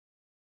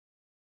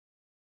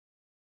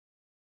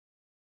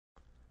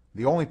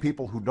The only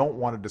people who don't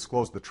want to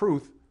disclose the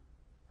truth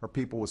are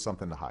people with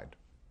something to hide.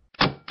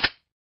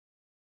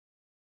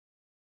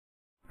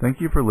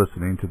 Thank you for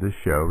listening to this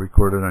show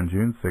recorded on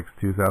June 6,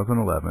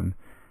 2011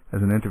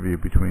 as an interview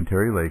between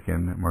Terry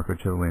Lakin, Marco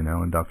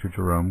Cellino, and Dr.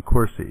 Jerome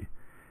Corsi.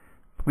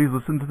 Please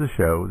listen to the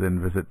show,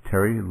 then visit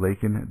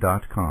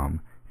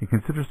terrylakin.com and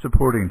consider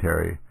supporting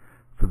Terry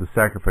for the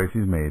sacrifice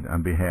he's made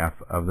on behalf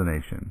of the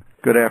nation.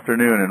 Good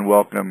afternoon and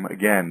welcome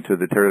again to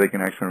the Terry Lakin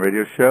Action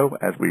Radio Show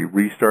as we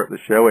restart the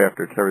show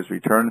after Terry's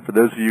return. For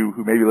those of you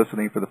who may be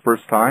listening for the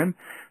first time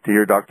to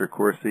hear Dr.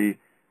 Corsi,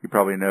 you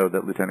probably know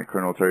that Lieutenant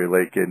Colonel Terry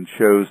Lakin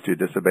chose to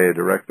disobey a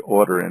direct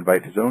order and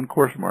invite his own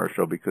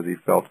court-martial because he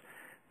felt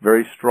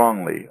very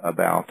strongly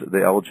about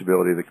the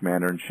eligibility of the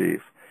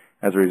Commander-in-Chief.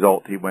 As a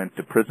result, he went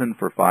to prison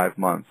for 5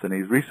 months, and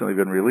he's recently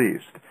been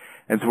released.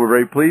 And so we're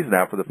very pleased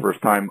now for the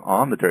first time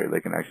on the Terry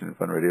Lakin Action and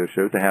Fun Radio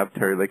Show to have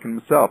Terry Lakin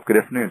himself. Good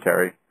afternoon,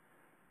 Terry.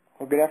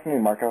 Well, good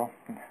afternoon, Marco.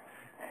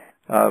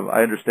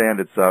 I understand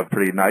it's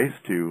pretty nice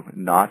to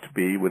not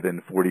be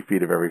within 40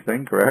 feet of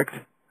everything, correct?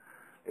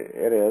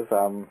 It is.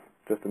 I'm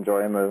just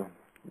enjoying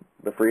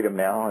the freedom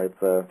now.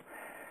 It's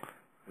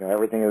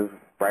everything is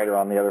brighter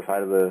on the other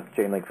side of the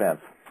chain link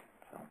fence.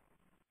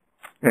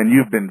 And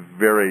you've been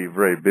very,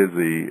 very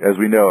busy. As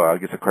we know, I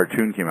guess a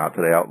cartoon came out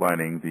today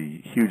outlining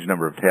the huge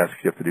number of tasks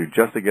you have to do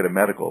just to get a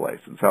medical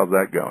license. How's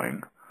that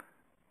going?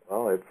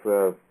 Well,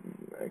 it's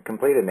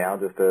completed now,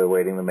 just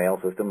awaiting the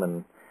mail system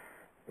and,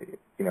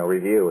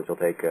 review, which will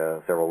take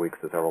several weeks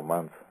to several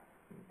months.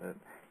 But,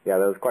 yeah,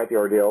 that was quite the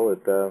ordeal.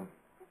 It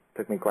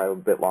took me quite a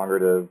bit longer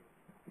to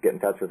get in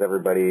touch with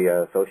everybody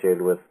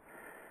associated with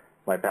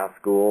my past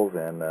schools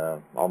and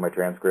all my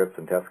transcripts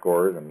and test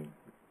scores and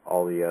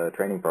all the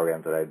training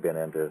programs that I'd been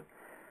in to,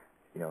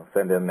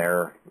 send in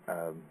their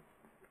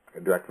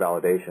direct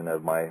validation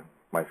of my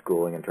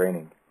schooling and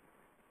training.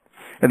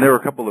 And there were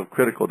a couple of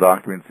critical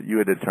documents that you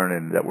had to turn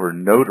in that were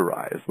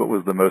notarized. What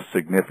was the most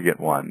significant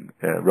one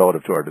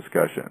relative to our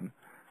discussion?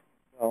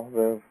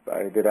 Well,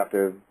 I did have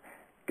to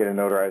get a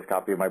notarized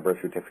copy of my birth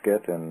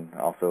certificate and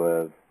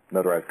also a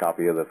notarized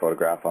copy of the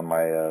photograph on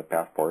my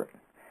passport.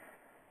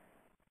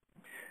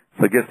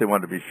 So I guess they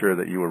wanted to be sure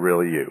that you were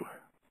really you.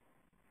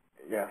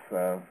 Yes,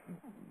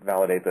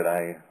 validate that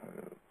I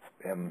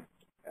am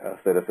a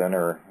citizen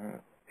or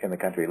in the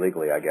country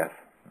legally, I guess.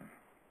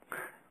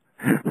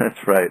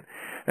 That's right.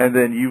 And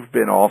then you've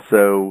been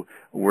also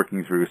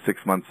working through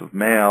 6 months of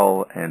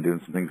mail and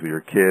doing some things with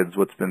your kids.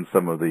 What's been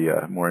some of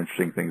the more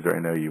interesting things there? I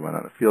know you went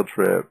on a field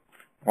trip,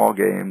 all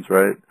games,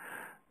 right?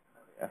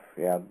 Yes,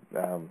 yeah.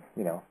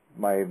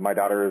 My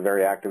daughter is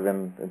very active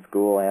in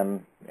school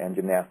and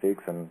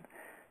gymnastics and,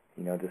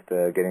 just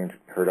getting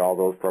her to all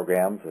those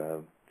programs.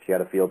 She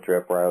had a field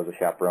trip where I was a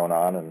chaperone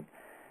on and,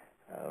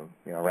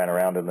 ran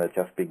around in the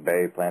Chesapeake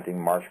Bay planting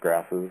marsh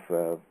grasses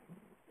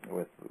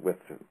with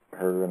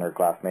her and her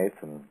classmates,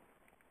 and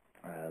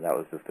that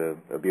was just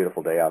a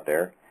beautiful day out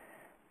there.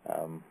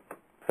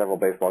 Several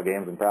baseball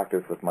games in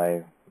practice with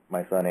my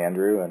son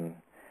Andrew, and,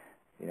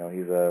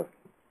 he's the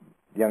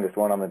youngest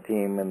one on the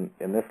team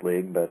in this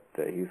league, but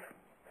he's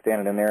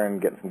standing in there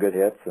and getting some good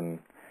hits and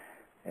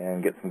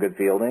get some good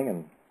fielding,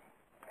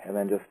 and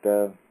then just,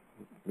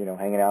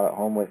 hanging out at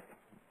home with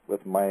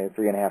my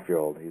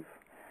 3.5-year-old. He's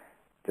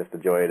just a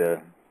joy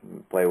to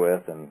play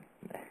with, and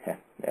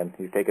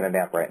he's taking a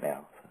nap right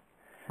now.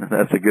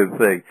 That's a good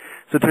thing.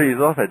 So, Terry,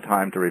 you've also had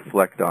time to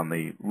reflect on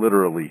the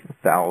literally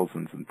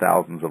thousands and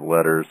thousands of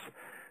letters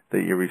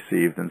that you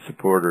received and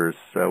supporters.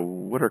 So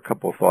what are a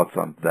couple of thoughts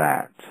on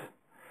that?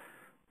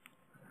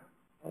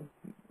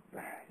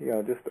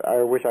 Just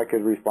I wish I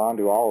could respond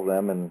to all of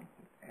them and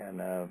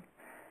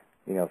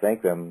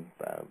thank them.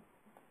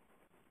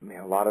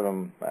 A lot of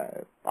them,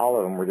 all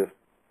of them were just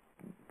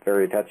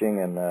very touching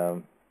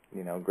and,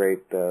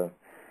 great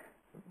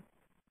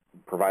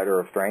provider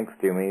of strength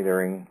to me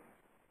during,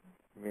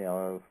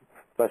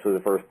 especially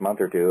the first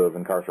month or two of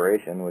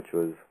incarceration, which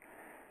was,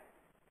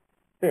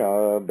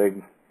 a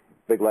big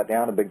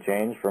letdown, a big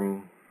change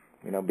from,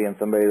 being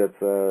somebody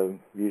that's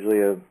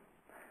usually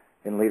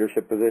in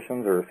leadership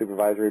positions or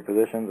supervisory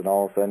positions, and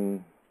all of a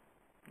sudden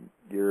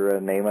you're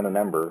a name and a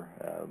number,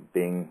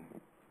 being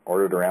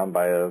ordered around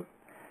by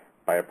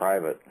a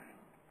private.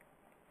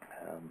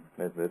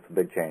 It's a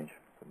big change,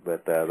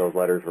 but those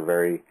letters were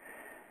very,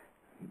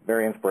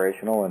 very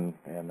inspirational and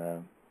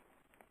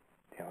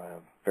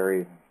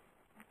very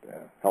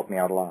helped me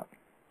out a lot.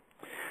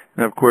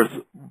 And of course,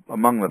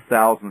 among the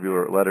thousands of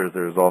your letters,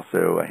 there's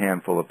also a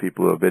handful of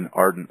people who have been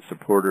ardent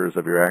supporters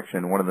of your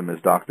action. One of them is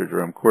Dr.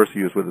 Jerome Corsi,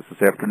 who's with us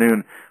this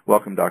afternoon.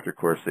 Welcome, Dr.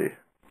 Corsi.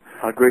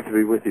 Great to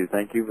be with you.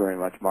 Thank you very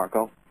much,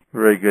 Marco.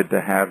 Very good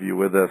to have you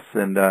with us.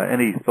 And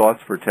any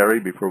thoughts for Terry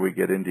before we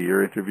get into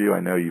your interview? I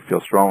know you feel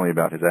strongly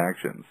about his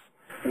actions.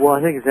 Well,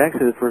 I think it's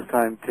actually the first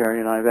time Terry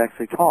and I have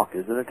actually talked,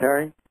 isn't it,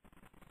 Terry?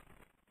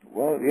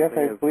 Well, yes,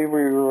 I believe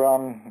we were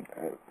on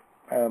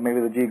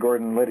maybe the G.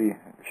 Gordon Liddy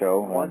show.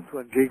 Once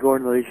on G.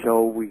 Gordon Liddy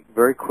show, we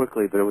very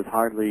quickly, but it was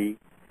hardly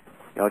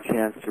a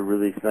chance to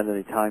really spend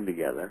any time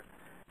together.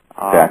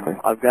 Exactly.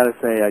 I've got to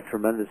say I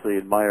tremendously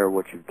admire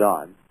what you've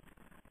done.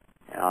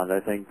 And I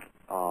think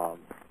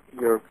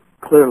you're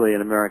clearly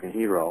an American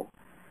hero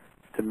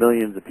to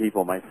millions of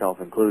people, myself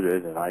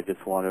included, and I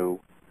just want to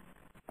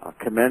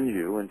commend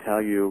you and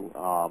tell you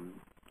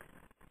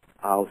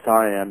how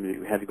sorry I am that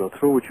you had to go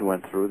through what you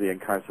went through, the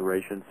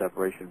incarceration,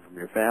 separation from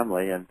your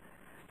family, and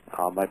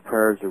my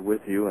prayers are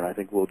with you, and I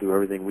think we'll do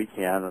everything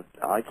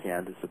I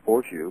can to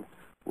support you.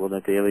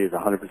 WorldNet Daily is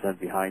 100%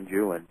 behind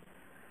you, and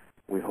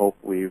we hope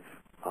we've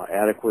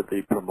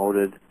adequately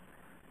promoted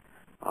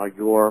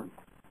your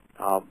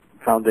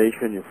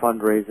foundation, your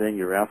fundraising,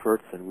 your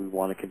efforts, and we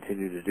want to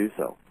continue to do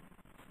so.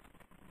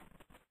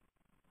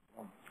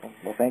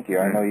 Well, thank you.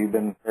 I know you've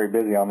been very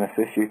busy on this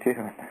issue, too,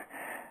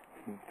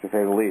 to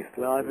say the least.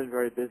 Well, I've been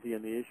very busy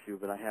on the issue,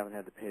 but I haven't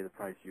had to pay the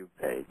price you've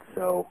paid.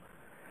 So,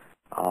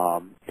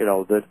 you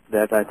know,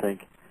 that I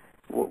think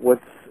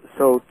what's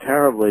so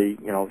terribly,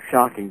 you know,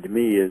 shocking to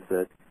me is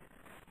that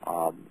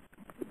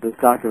this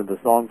document,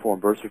 this long-form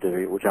birth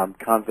certificate, which I'm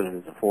confident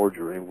is a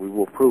forgery, and we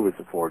will prove it's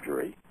a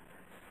forgery,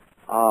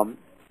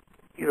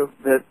 you know,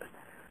 that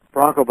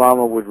Barack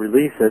Obama would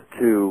release it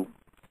to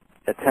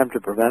attempt to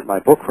prevent my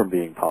book from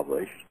being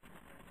published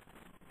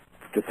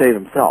to save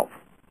himself.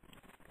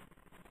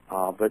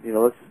 But, you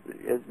know,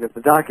 if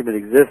the document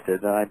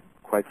existed, and I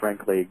quite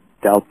frankly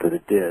doubt that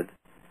it did,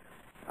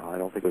 I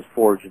don't think it was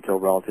forged until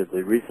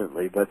relatively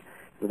recently, but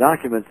the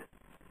document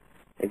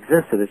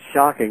existed. It's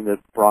shocking that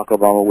Barack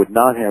Obama would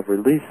not have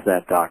released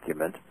that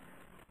document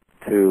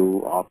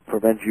to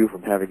prevent you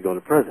from having to go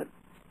to prison,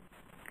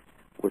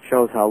 which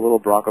shows how little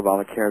Barack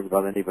Obama cares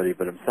about anybody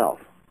but himself.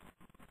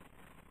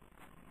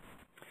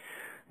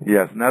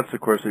 Yes, and that's,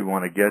 of course, what we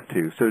want to get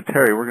to. So,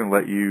 Terry, we're going to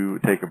let you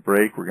take a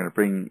break. We're going to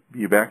bring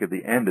you back at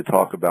the end to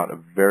talk about a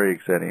very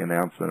exciting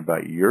announcement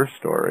about your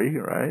story,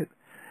 right?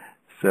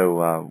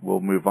 So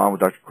we'll move on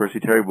with Dr. Corsi.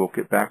 Terry, we'll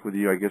get back with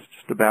you, I guess,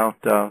 just about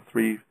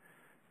 3:55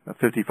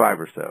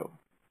 or so.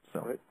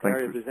 So,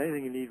 Terry, if there's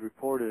anything you need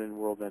reported in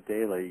WorldNet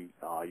Daily,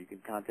 you can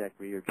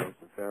contact me or Joseph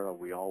Farrow.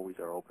 We always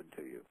are open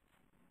to you.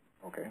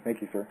 Okay.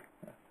 Thank you, sir.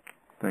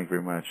 Thank you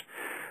very much.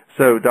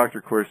 So, Dr.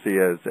 Corsi,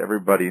 as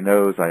everybody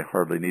knows, I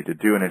hardly need to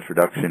do an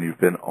introduction. You've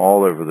been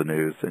all over the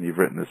news, and you've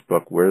written this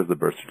book, Where's the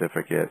Birth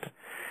Certificate?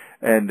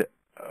 And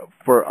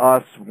for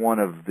us, one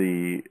of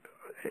the,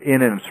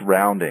 in and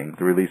surrounding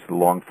the release of the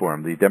long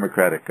form, the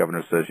Democratic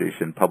Governors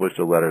Association published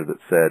a letter that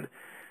said,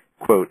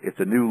 quote, it's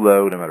a new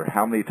low, no matter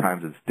how many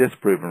times it's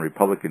disproven,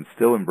 Republicans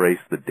still embrace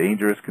the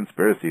dangerous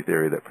conspiracy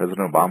theory that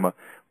President Obama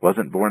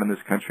wasn't born in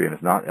this country and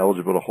is not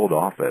eligible to hold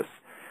office.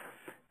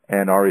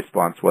 And our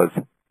response was,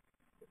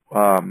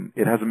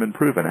 it hasn't been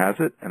proven, has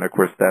it? And, of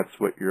course, that's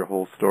what your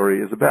whole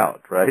story is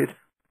about, right?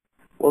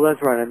 Well,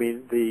 that's right. I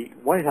mean, the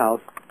White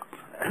House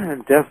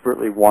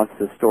desperately wants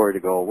this story to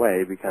go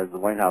away because the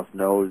White House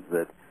knows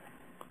that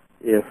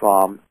if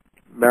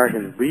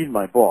Americans read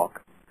my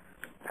book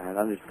and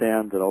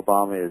understand that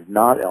Obama is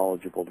not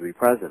eligible to be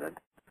president,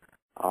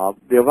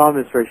 the Obama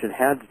administration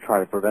had to try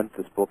to prevent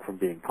this book from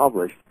being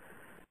published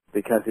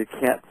because it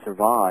can't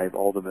survive,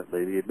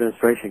 ultimately. The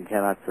administration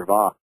cannot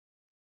survive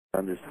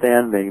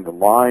understanding the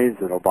lies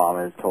that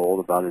Obama has told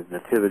about his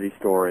nativity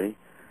story,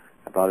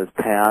 about his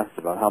past,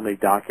 about how many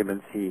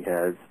documents he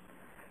has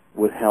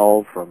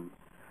withheld from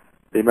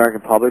the American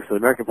public. So the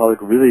American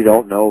public really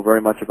don't know very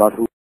much about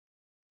who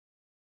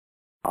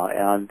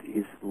and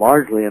he's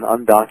largely an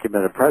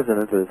undocumented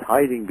president that is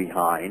hiding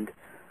behind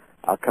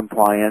a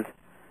compliant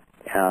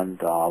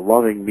and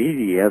loving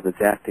media that's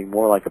acting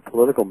more like a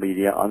political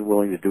media,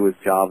 unwilling to do his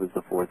job as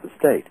the fourth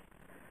estate.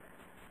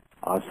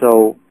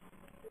 So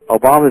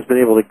Obama's been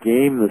able to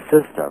game the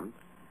system,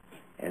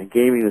 and in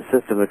gaming the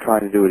system, they're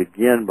trying to do it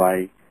again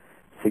by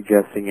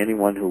suggesting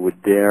anyone who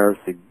would dare,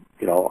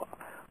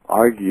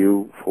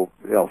 argue for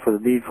the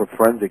need for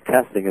forensic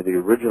testing of the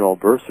original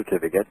birth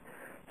certificate,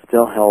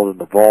 still held in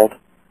the vault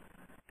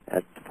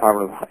at the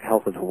Department of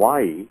Health in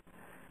Hawaii.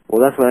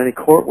 Well, that's what any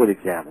court would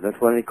examine. That's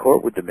what any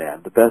court would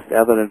demand. The best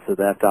evidence of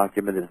that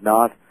document is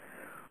not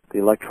the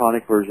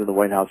electronic version the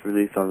White House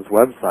released on its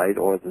website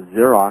or the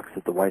Xerox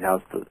that the White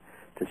House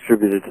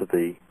distributed to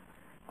the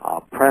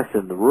press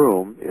in the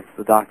room. It's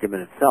the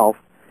document itself,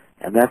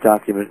 and that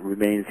document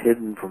remains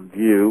hidden from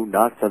view,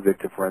 not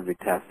subject to forensic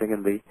testing,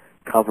 and the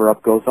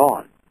cover-up goes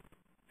on.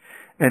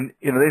 And,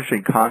 the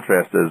interesting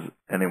contrast, as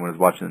anyone who's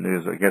watching the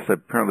news, I guess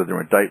apparently there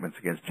were indictments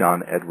against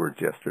John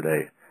Edwards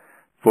yesterday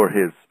for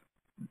his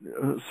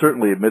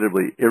certainly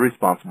admittedly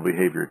irresponsible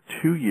behavior.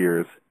 2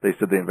 years, they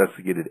said they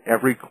investigated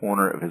every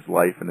corner of his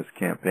life and his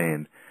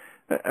campaign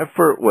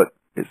for what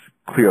is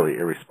clearly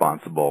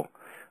irresponsible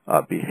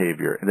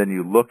behavior. And then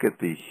you look at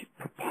the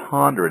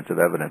preponderance of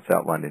evidence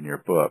outlined in your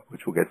book,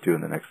 which we'll get to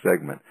in the next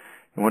segment,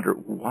 and wonder,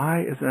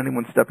 why isn't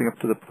anyone stepping up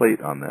to the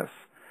plate on this?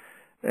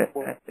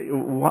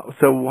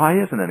 So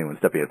why isn't anyone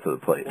stepping up to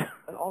the plate?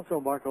 And also,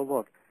 Marco,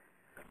 look,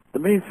 the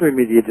mainstream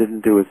media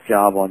didn't do its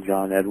job on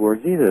John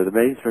Edwards either. The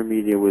mainstream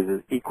media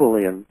was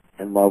equally in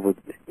love with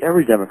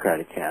every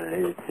Democratic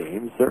candidate, it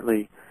seems.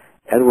 Certainly,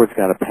 Edwards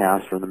got a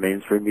pass from the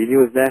mainstream media.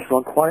 It was National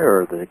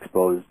Enquirer that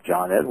exposed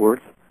John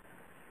Edwards.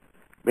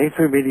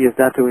 Mainstream media is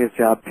not doing its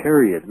job,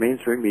 period.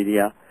 Mainstream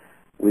media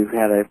we've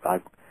had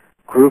a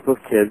group of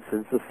kids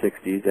since the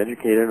 60s,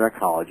 educated in our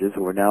colleges,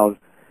 who are now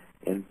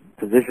in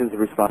positions of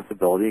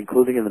responsibility,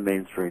 including in the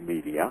mainstream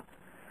media,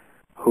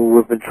 who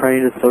have been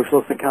trained as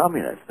socialists and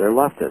communists. They're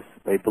leftists.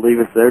 They believe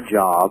it's their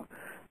job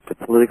to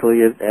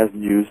politically, as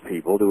news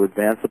people, to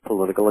advance a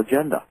political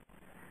agenda.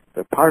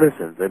 They're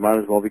partisans. They might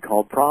as well be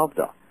called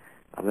Pravda.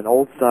 I'm an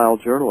old-style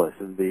journalist,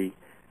 and the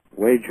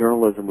way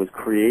journalism was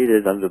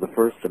created under the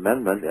First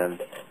Amendment, and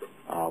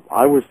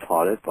I was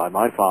taught it by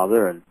my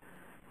father, and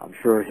I'm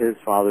sure his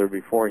father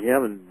before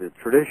him, and the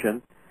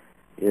tradition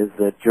is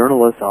that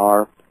journalists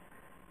are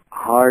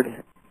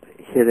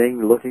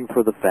hard-hitting, looking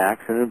for the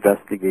facts, and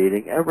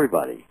investigating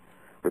everybody,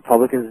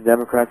 Republicans and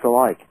Democrats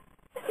alike.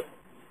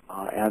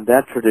 And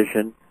that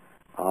tradition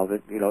of,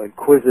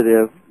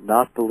 inquisitive,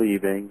 not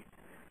believing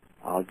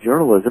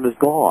journalism is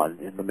gone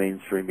in the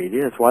mainstream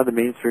media. That's why the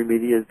mainstream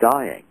media is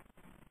dying.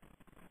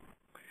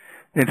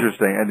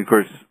 Interesting. And, of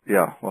course,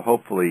 well,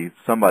 hopefully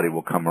somebody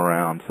will come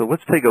around. So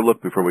let's take a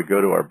look before we go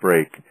to our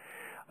break.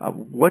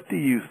 What do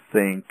you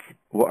think,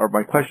 or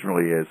my question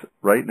really is,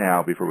 right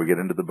now, before we get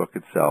into the book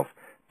itself,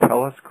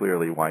 tell us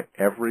clearly why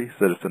every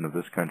citizen of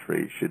this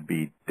country should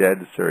be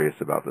dead serious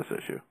about this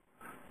issue.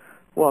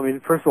 Well, I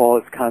mean, first of all,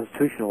 it's a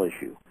constitutional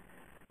issue.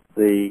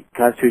 The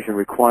Constitution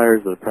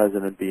requires that the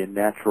president be a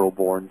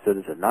natural-born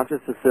citizen, not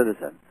just a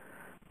citizen,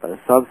 but a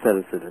subset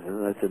of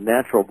citizens. That's a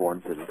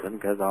natural-born citizen,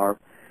 because our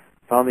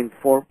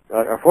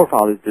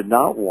forefathers did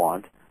not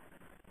want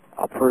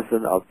a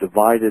person of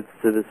divided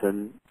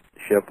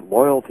citizenship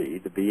loyalty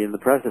to be in the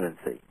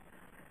presidency.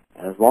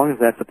 And as long as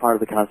that's a part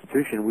of the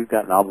Constitution, we've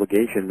got an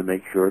obligation to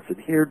make sure it's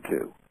adhered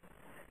to,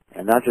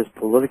 and not just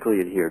politically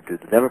adhered to.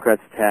 The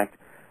Democrats attacked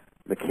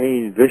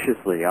McCain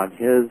viciously on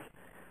his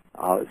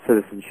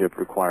citizenship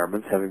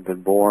requirements, having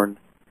been born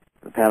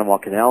in the Panama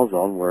Canal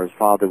Zone where his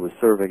father was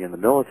serving in the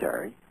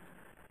military.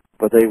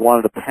 But they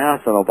wanted to pass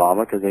on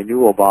Obama because they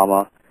knew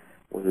Obama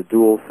was a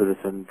dual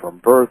citizen from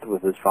birth,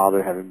 with his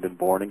father having been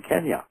born in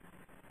Kenya.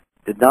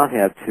 Did not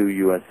have two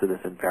U.S.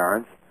 citizen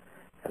parents,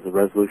 as the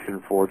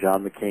resolution for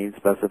John McCain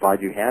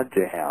specified you had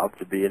to have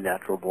to be a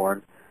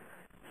natural-born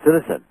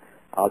citizen.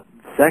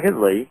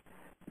 Secondly,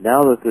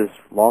 now that this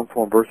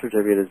long-form birth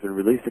certificate has been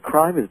released, a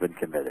crime has been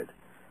committed.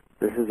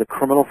 This is a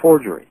criminal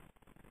forgery.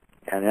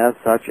 And as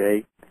such,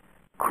 a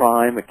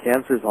crime, a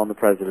cancer's on the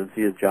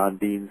presidency, as John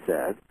Dean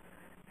said,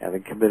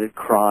 having committed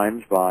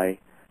crimes by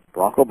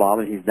Barack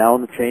Obama. He's now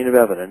in the chain of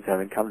evidence,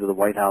 having come to the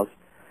White House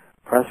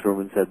press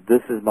room and said,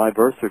 "This is my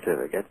birth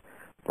certificate."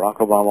 Barack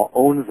Obama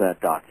owns that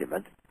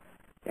document,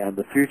 and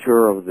the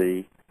future of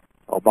the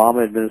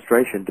Obama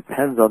administration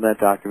depends on that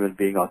document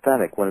being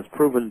authentic. When it's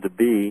proven to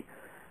be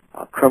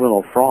a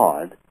criminal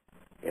fraud,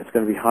 it's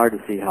going to be hard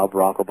to see how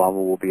Barack Obama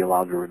will be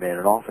allowed to remain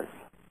in office.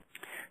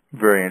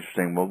 Very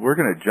interesting. Well, we're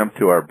going to jump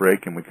to our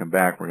break, and we come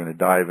back. We're going to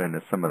dive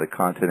into some of the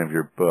content of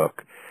your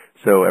book.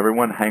 So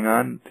everyone hang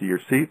on to your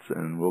seats,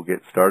 and we'll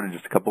get started in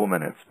just a couple of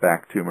minutes.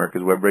 Back to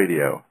America's Web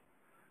Radio.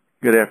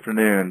 Good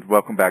afternoon.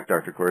 Welcome back,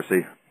 Dr.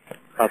 Corsi.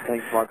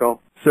 Thanks,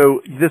 Marco.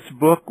 So this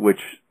book, which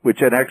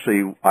had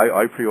actually,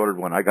 I pre-ordered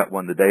one. I got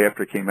one the day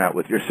after it came out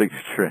with your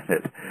signature in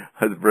it.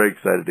 I was very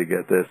excited to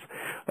get this.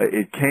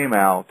 It came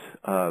out,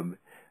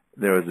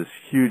 there was this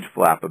huge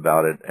flap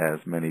about it, as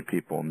many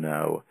people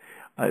know.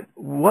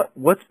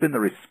 What's been the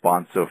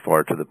response so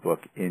far to the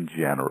book in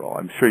general?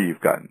 I'm sure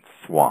you've gotten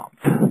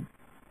swamped.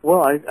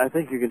 Well, I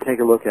think you can take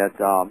a look at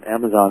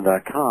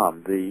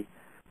Amazon.com. The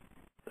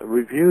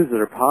reviews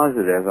that are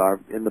positive are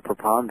in the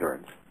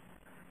preponderance.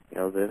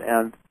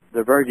 And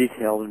they're very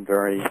detailed and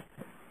very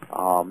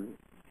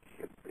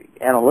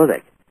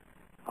analytic.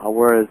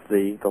 Whereas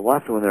the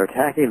left, when they're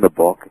attacking the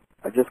book,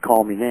 just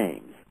call me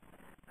names.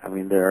 I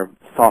mean, they're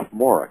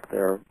sophomoric.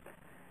 They're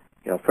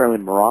fairly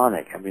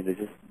moronic. I mean, they're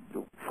just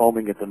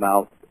foaming at the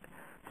mouth.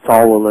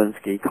 Saul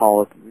Alinsky,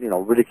 call it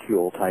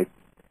ridicule type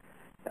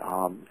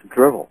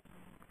drivel.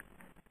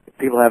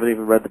 People haven't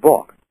even read the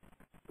book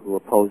who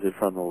oppose it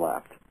from the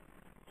left.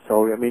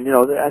 So I mean,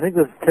 I think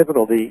this is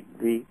typical.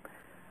 The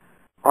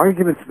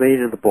arguments made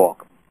in the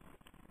book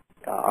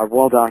are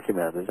well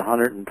documented. There's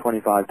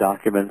 125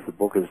 documents. The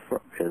book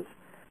is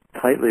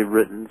tightly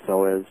written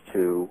so as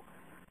to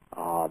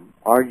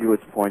argue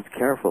its points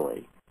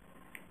carefully,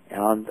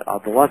 and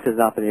the left has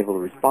not been able to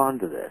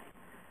respond to this.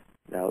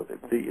 Now,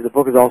 the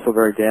book is also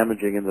very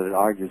damaging in that it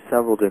argues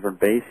several different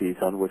bases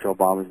on which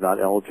Obama is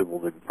not eligible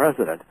to be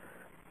president.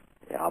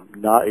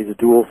 He's a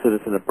dual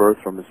citizen at birth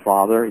from his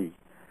father.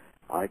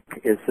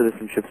 His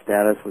citizenship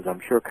status was,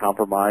 I'm sure,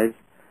 compromised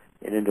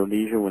in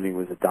Indonesia when he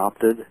was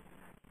adopted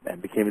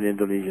and became an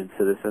Indonesian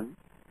citizen.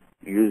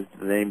 He used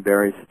the name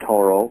Barry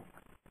Satoro,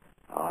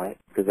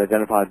 because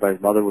identified by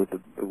his mother with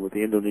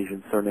the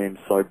Indonesian surname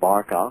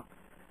Soebarka.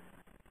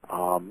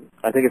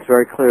 I think it's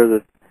very clear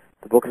that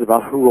the book is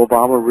about who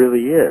Obama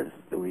really is.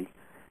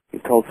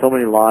 He's told so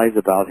many lies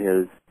about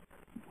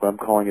what I'm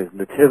calling his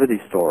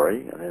nativity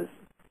story and his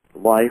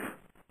life,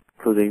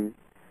 including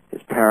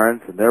his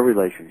parents and their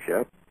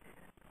relationship,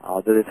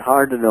 that it's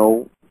hard to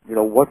know,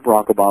 what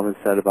Barack Obama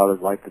said about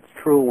his life that's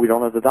true. We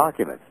don't have the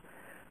documents.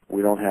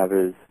 We don't have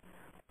his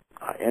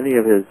any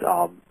of his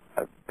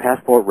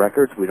passport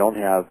records. We don't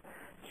have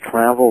his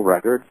travel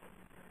records,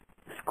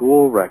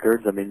 school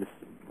records. I mean,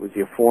 was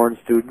he a foreign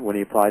student when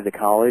he applied to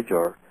college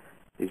or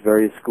these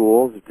various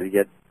schools? Did he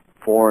get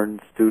foreign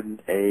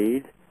student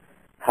aid?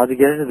 How did he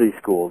get into these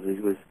schools? He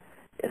was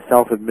a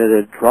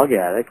self-admitted drug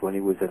addict when he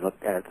was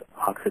at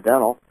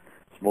Occidental,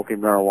 smoking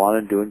marijuana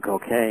and doing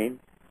cocaine.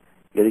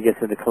 Yet he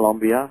gets into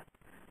Columbia.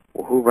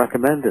 Well, who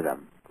recommended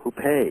him? Who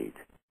paid?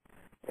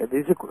 And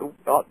these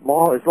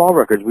are his law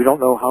records. We don't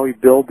know how he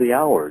billed the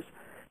hours.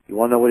 You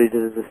want to know what he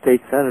did as a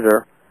state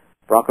senator?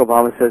 Barack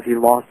Obama says he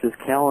lost his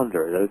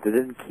calendar. They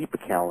didn't keep a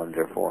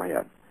calendar for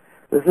him.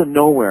 This is a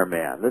nowhere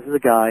man. This is a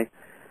guy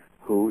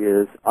who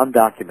is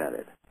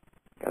undocumented,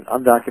 an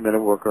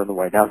undocumented worker in the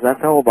White House.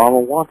 That's how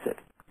Obama wants it,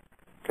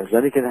 because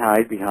then he can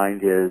hide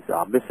behind his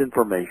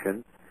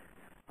misinformation,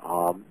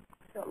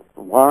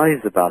 lies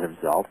about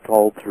himself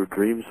told through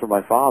dreams from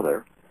my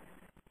father.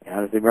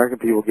 And if the American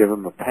people give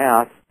him a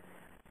pass,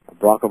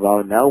 Barack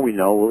Obama, now we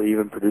know, will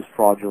even produce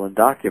fraudulent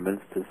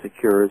documents to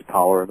secure his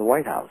power in the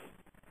White House.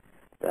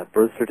 That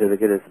birth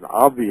certificate is an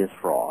obvious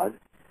fraud,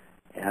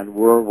 and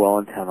we're well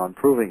intent on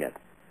proving it.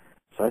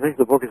 So I think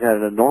the book has had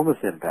an enormous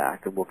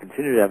impact and will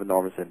continue to have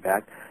enormous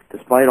impact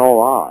despite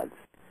all odds,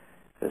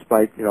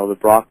 despite, the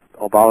Barack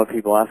Obama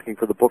people asking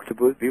for the book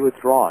to be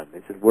withdrawn.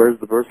 They said, where's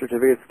the birth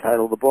certificate? It's the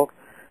title of the book.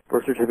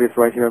 Birth certificate's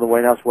right here on the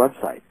White House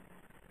website.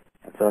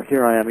 And so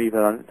here I am even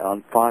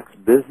on Fox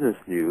Business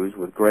News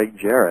with Greg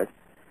Jarrett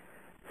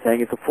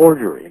saying it's a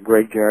forgery. And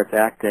Greg Jarrett's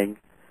acting,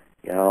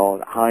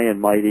 high and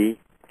mighty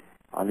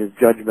on his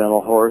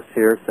judgmental horse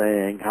here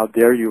saying, how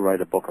dare you write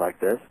a book like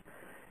this?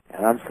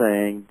 And I'm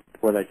saying,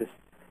 what, I just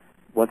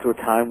went through a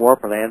time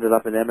warp and I ended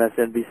up in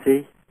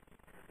MSNBC?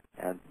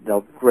 And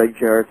Greg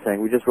Jarrett saying,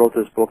 we just wrote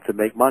this book to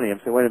make money. I'm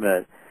saying, wait a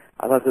minute.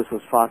 I thought this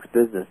was Fox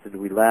Business. Did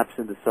we lapse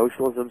into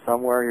socialism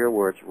somewhere here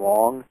where it's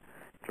wrong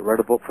to write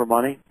a book for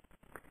money?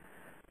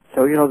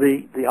 So,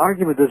 the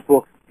argument this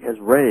book has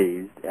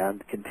raised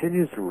and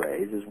continues to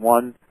raise is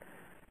one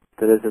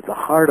that is at the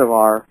heart of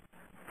our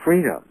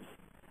freedoms.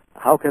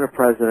 How can a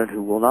president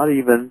who will not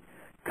even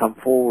come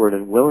forward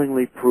and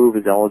willingly prove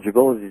his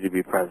eligibility to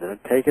be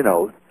president take an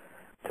oath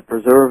to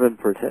preserve and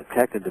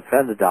protect and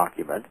defend a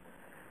document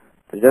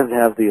that he doesn't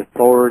have the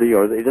authority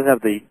or he doesn't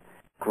have the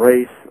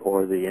grace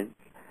or the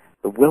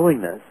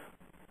willingness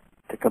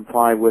to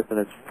comply with, and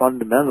its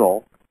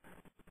fundamental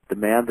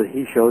demand that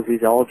he shows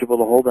he's eligible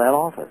to hold that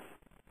office?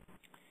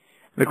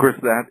 And of course,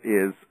 that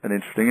is an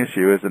interesting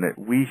issue, isn't it?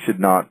 We should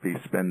not be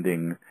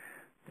spending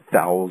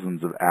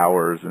thousands of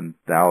hours and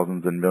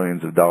thousands and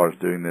millions of dollars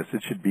doing this.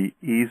 It should be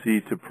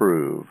easy to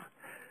prove.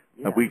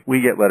 Yeah.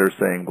 We get letters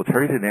saying, well,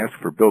 Terry didn't ask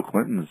for Bill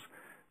Clinton's,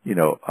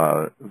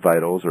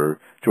 vitals or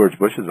George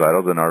Bush's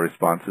vitals, and our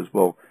response is,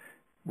 well,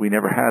 we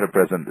never had a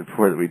president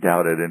before that we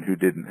doubted and who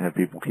didn't have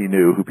people he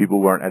knew, who people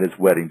weren't at his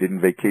wedding,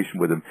 didn't vacation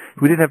with him,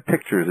 who didn't have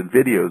pictures and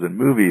videos and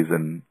movies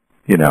and,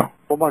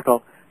 Well,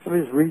 Michael, let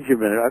me just read you a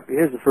minute.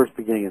 Here's the first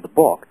beginning of the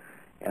book,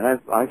 and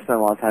I've spent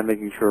a lot of time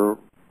making sure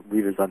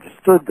readers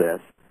understood this,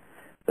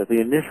 that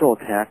the initial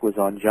attack was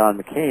on John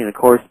McCain. Of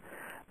course,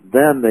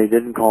 then they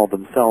didn't call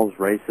themselves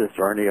racist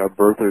or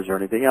birthers or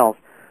anything else.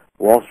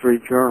 Wall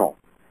Street Journal.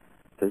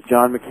 Does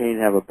John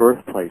McCain have a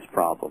birthplace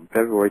problem?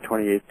 February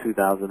 28,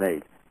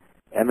 2008.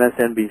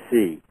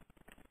 MSNBC.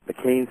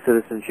 McCain's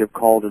citizenship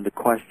called into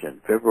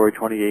question. February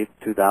 28,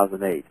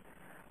 2008.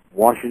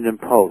 Washington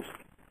Post.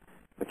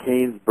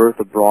 McCain's birth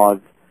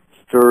abroad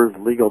stirs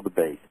legal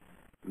debate.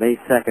 May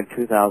 2nd,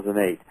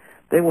 2008.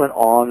 They went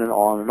on and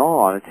on and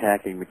on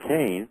attacking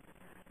McCain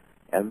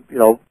and,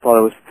 thought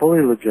it was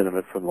fully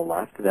legitimate from the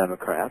left, the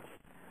Democrats,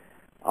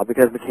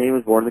 because McCain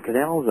was born in the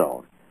Canal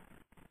Zone.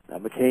 Now,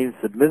 McCain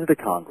submitted to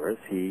Congress.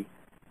 He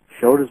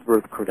showed his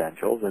birth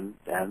credentials, and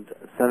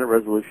Senate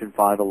Resolution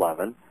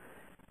 511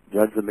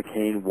 judged that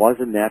McCain was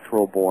a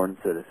natural-born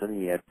citizen.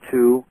 He had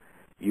 2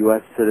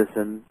 U.S.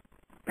 citizen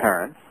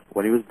parents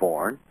when he was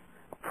born,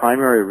 a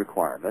primary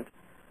requirement,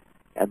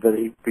 and that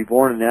he be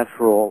born a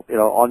natural,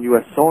 on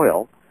U.S.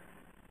 soil.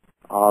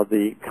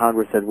 The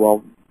Congress said,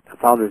 well, the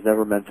founders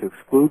never meant to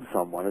exclude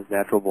someone as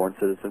natural-born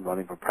citizen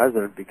running for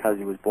president because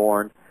he was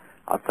born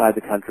outside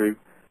the country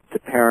to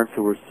parents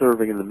who were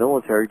serving in the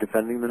military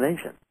defending the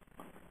nation.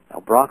 Now,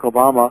 Barack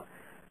Obama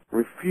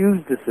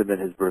refused to submit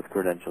his birth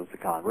credentials to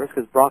Congress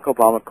because Barack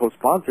Obama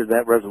co-sponsored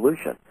that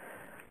resolution.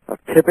 A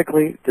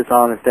typically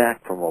dishonest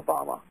act from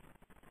Obama,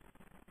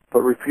 but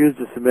refused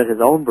to submit his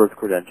own birth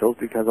credentials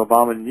because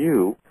Obama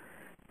knew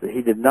that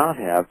he did not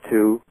have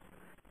 2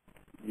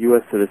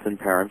 U.S. citizen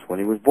parents when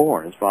he was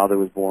born. His father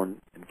was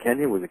born in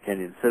Kenya, was a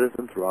Kenyan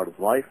citizen throughout his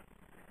life.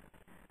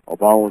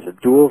 Obama was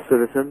a dual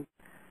citizen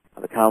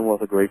of the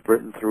Commonwealth of Great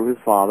Britain through his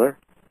father.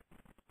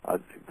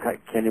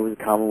 Kenya was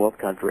a Commonwealth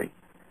country,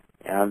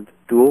 and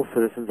dual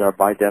citizens are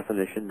by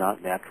definition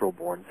not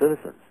natural-born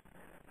citizens.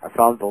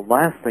 The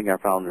last thing our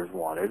founders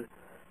wanted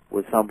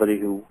was somebody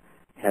who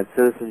had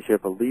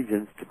citizenship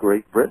allegiance to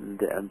Great Britain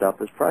to end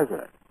up as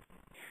president.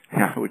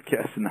 Yeah, I would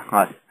guess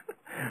not,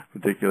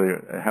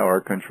 particularly how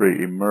our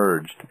country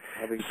emerged.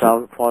 Having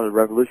fought a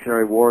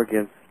revolutionary war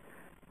against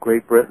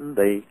Great Britain,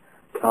 the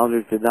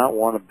founders did not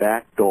want a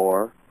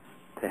backdoor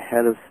to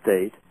head of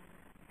state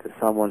to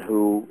someone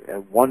who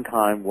at one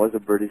time was a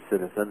British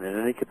citizen in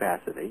any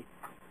capacity,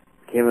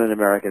 became an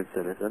American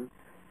citizen,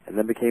 and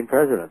then became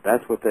president.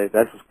 That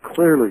was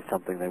clearly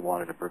something they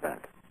wanted to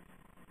prevent.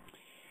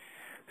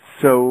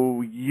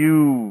 So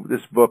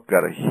this book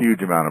got a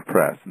huge amount of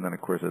press, and then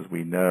of course, as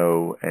we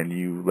know, and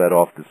you led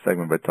off this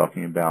segment by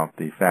talking about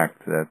the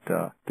fact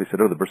that they said,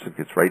 oh, the birth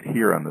certificate's right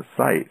here on the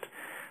site.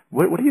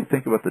 What do you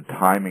think about the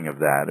timing of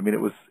that? I mean, it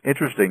was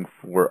interesting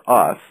for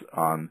us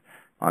on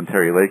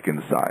Terry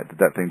Lakin's side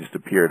that thing just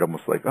appeared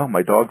almost like, oh,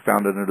 my dog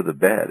found it under the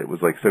bed. It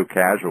was like so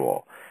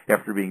casual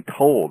after being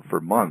told for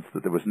months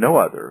that there was no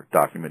other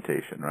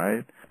documentation,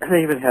 right? And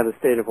they even had the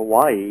state of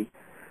Hawaii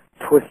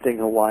twisting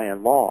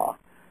Hawaiian law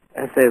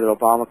and say that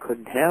Obama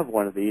couldn't have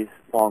one of these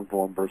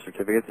long-form birth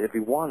certificates if he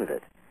wanted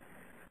it.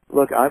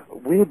 Look,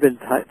 we had been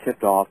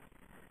tipped off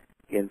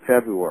in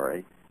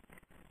February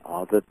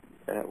that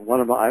one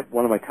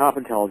of my top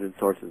intelligence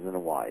sources in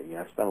Hawaii,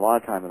 I spent a lot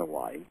of time in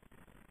Hawaii,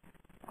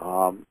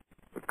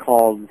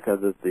 called and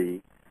said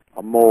that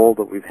a mole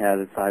that we've had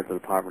inside the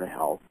Department of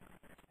Health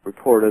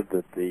reported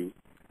that the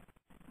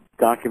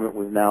document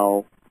was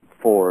now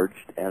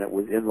forged and it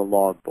was in the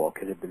logbook.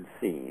 It had been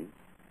seen,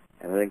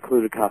 and it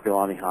included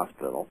Kapiolani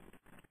Hospital.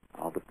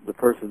 The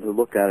person who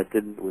looked at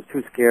it was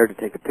too scared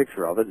to take a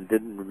picture of it and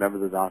didn't remember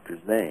the doctor's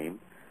name.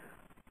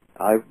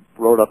 I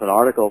wrote up an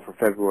article for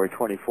February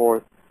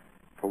 24th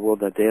for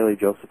WorldNet Daily.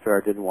 Joseph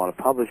Farah didn't want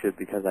to publish it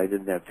because I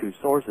didn't have two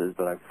sources,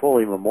 but I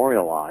fully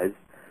memorialized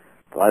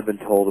that I've been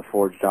told a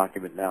forged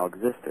document now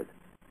existed.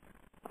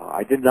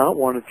 I did not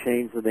want to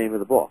change the name of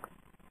the book.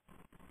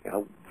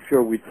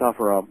 Sure, we'd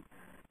suffer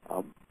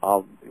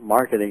a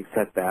marketing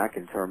setback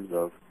in terms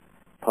of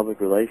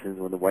public relations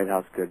when the White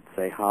House could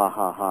say, ha,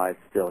 ha, ha, it's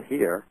still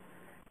here.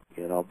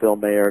 Bill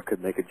Mayer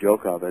could make a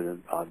joke of it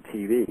on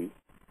TV.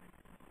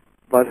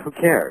 But who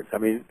cares? I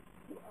mean,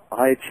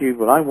 I achieved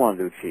what I wanted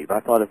to achieve. I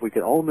thought if we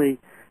could only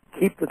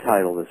keep the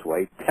title this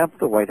way, tempt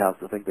the White House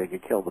to think they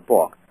could kill the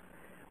book,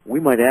 we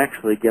might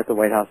actually get the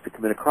White House to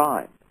commit a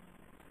crime,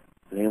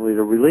 namely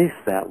to release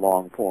that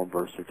long-form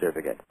birth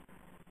certificate.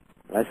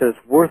 And I said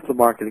it's worth the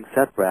marketing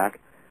setback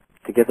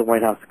to get the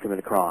White House to commit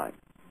a crime.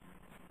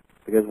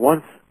 Because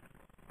once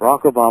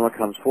Barack Obama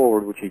comes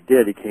forward, which he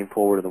did, he came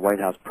forward in the White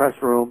House press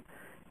room,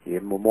 he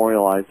had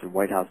memorialized in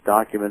White House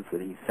documents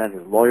that he sent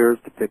his lawyers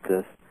to pick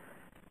this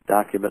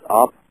document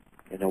up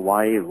in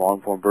Hawaii, a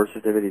long-form birth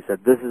certificate. He said,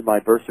 this is my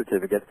birth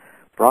certificate.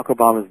 Barack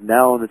Obama is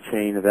now in the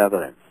chain of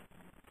evidence.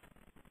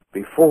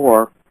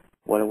 Before,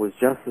 when it was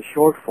just the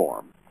short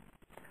form,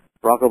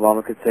 Barack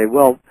Obama could say,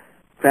 well,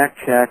 fact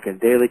check and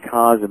Daily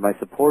Cause and my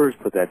supporters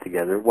put that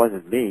together. It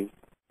wasn't me.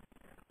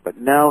 But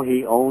now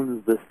he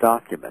owns this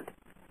document.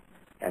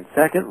 And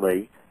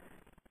secondly,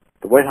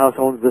 the White House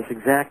owns this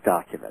exact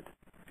document.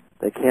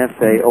 They can't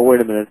say, oh, wait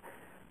a minute,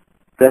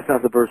 that's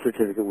not the birth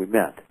certificate we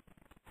meant.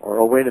 Or,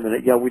 oh, wait a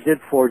minute, yeah, we did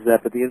forge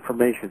that, but the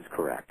information's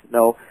correct.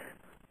 No,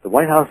 the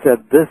White House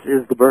said this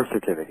is the birth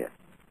certificate.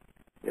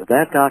 If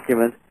that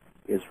document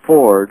is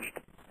forged,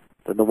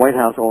 then the White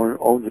House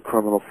owns a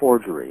criminal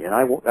forgery. And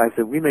I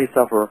said, we may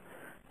suffer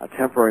a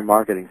temporary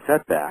marketing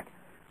setback,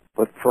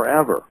 but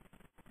forever.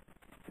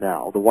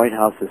 Now, the White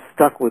House is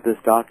stuck with this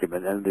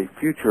document, and the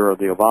future of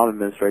the Obama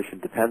administration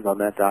depends on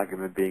that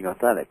document being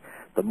authentic.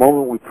 The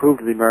moment we prove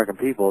to the American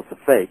people it's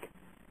a fake,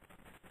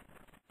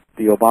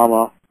 the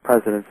Obama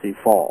presidency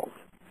falls.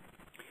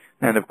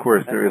 And of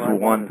course, there is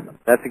one.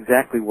 That's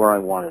exactly where I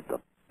wanted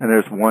them. And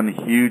there's one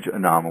huge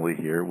anomaly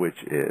here,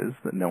 which is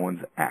that no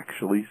one's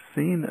actually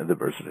seen the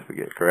birth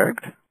certificate,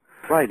 correct?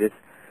 Right. It's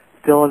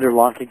still under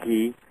lock and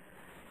key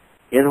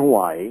in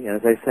Hawaii, and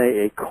as I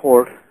say, a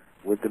court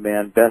would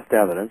demand best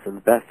evidence, and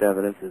the best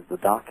evidence is the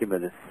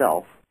document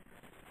itself.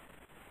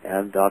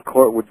 And a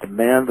court would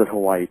demand that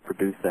Hawaii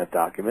produce that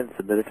document and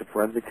submit it to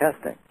forensic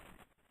testing.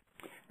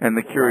 And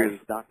the curious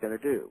not going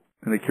to do.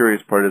 And the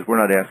curious part is we're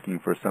not asking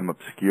for some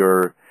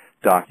obscure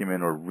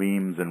document or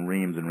reams and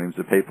reams and reams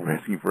of paper. We're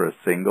asking for a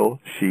single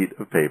sheet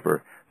of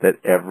paper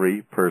that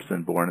every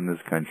person born in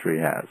this country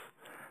has.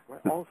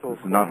 This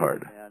is not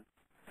hard.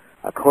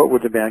 A court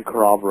would demand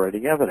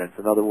corroborating evidence.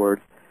 In other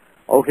words,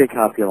 okay,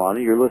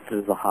 Kapiolani, you're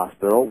listed as a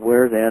hospital.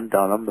 Where's Ann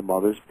Dunham, the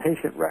mother's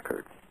patient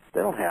records?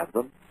 They don't have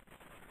them.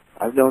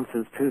 I've known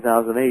since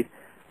 2008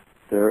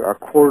 there are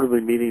quarterly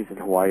meetings in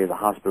Hawaii of the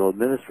hospital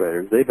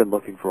administrators. They've been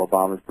looking for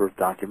Obama's birth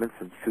documents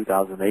since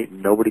 2008,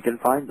 and nobody can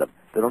find them.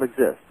 They don't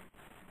exist.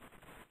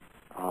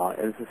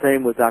 And it's the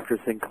same with Dr.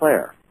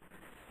 Sinclair.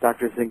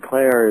 Dr.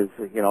 Sinclair is,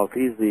 if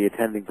he's the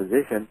attending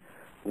physician,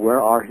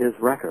 where are his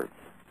records?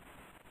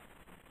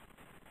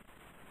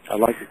 I'd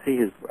like to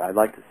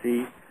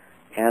see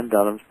Ann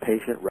Dunham's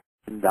patient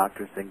records in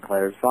Dr.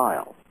 Sinclair's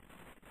files.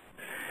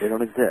 They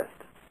don't exist.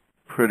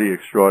 Pretty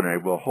extraordinary.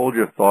 Well, hold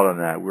your thought on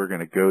that. We're going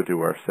to go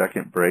to our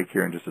second break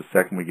here in just a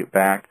second. When we get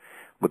back,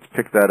 let's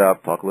pick that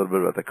up, talk a little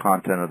bit about the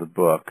content of the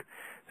book.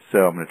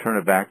 So I'm going to turn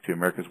it back to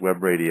America's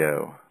Web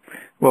Radio.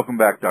 Welcome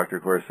back, Dr.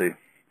 Corsi.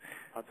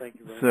 Thank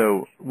you very much.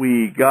 So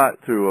we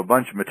got through a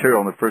bunch of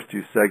material in the first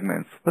two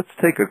segments. Let's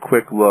take a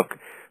quick look.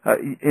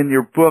 In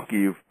your book,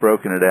 you've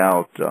broken it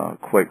out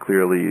quite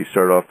clearly. You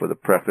start off with a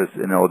preface,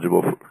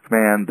 ineligible for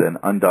command, then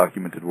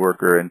undocumented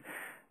worker, and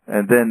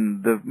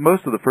then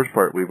most of the first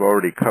part we've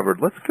already covered.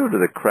 Let's go to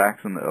the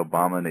cracks in the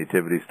Obama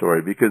nativity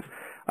story, because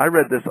I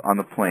read this on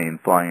the plane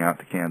flying out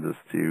to Kansas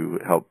to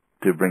help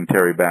to bring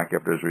Terry back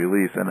after his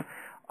release, and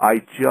I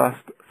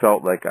just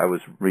felt like I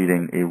was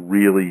reading a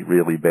really,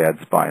 really bad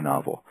spy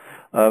novel.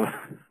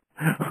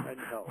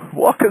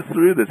 Walk us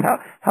through this.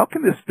 How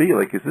can this be?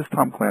 Like, is this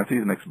Tom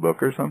Clancy's next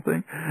book or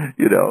something?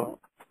 You know.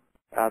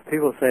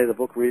 People say the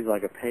book reads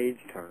like a page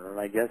turner, and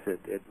I guess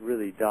it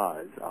really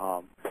does.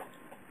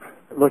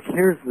 Look,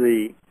 here's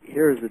the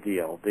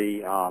deal.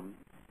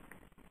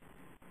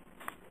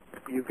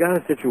 You've got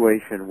a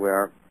situation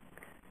where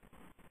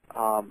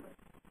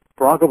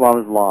Barack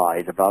Obama's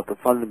lied about the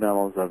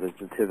fundamentals of his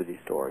nativity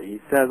story.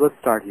 He says, let's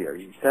start here.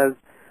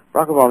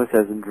 Barack Obama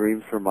says in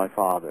Dreams from My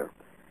Father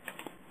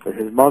that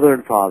his mother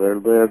and father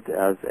lived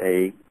as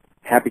a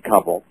happy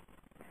couple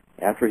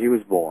after he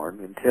was born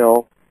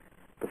until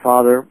the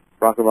father,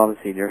 Barack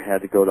Obama Sr.,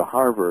 had to go to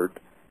Harvard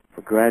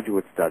for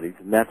graduate studies,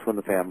 and that's when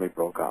the family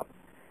broke up.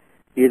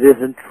 It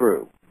isn't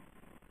true.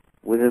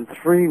 Within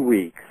 3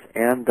 weeks,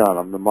 Ann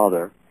Dunham, the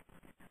mother,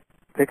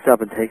 picks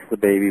up and takes the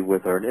baby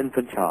with her, an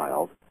infant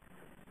child,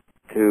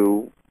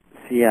 to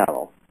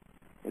Seattle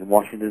in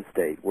Washington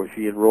State, where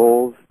she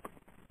enrolls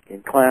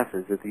in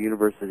classes at the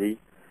University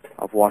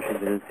of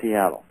Washington in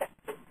Seattle.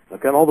 I've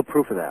got all the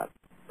proof of that.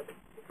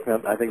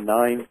 I think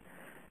 9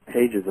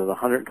 pages of the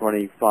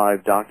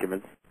 125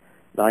 documents,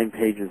 9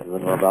 pages of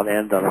them are about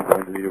Ann Dunham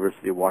going to the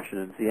University of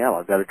Washington in Seattle.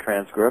 I've got a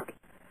transcript.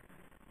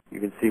 You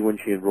can see when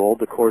she enrolled,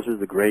 the courses,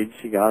 the grades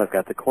she got. I've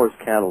got the course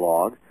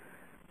catalog,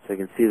 so you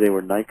can see they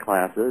were night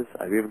classes.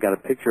 I've even got a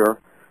picture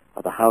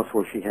of the house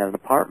where she had an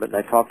apartment,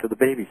 and I talked to the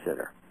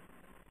babysitter.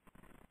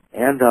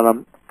 Ann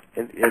Dunham,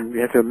 and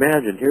you have to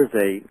imagine, here's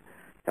a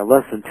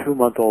less than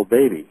 2-month-old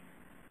baby.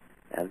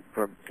 And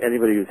for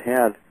anybody who's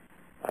had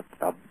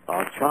a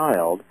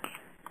child,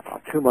 a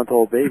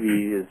 2-month-old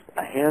baby is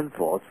a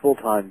handful. It's a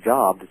full-time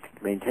job to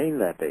maintain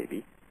that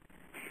baby.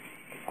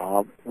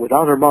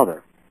 Without her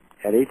mother,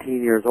 at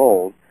 18 years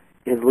old,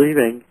 is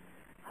leaving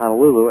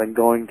Honolulu and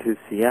going to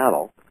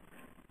Seattle,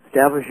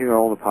 establishing her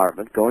own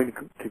apartment, going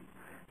to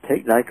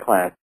take night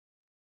class.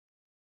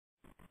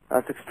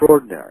 That's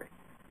extraordinary.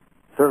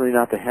 Certainly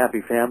not the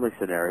happy family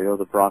scenario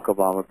that Barack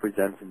Obama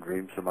presents in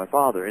Dreams from My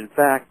Father. In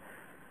fact,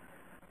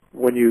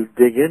 when you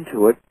dig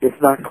into it,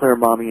 it's not clear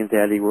Mommy and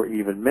Daddy were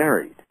even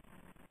married.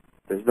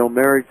 There's no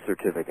marriage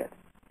certificate.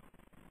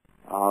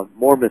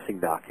 More missing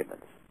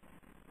documents.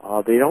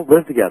 They don't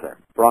live together.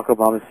 Barack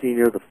Obama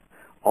Sr.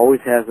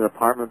 Always has an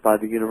apartment by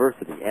the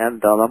university. Ann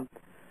Dunham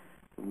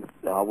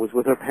was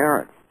with her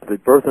parents. The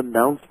birth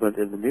announcement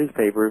in the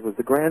newspaper was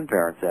the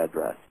grandparents'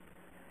 address.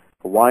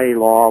 Hawaii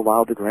law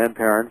allowed the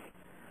grandparents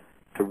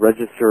to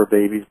register a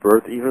baby's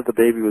birth, even if the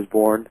baby was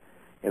born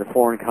in a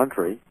foreign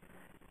country,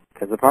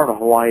 because the Department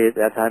of Hawaii at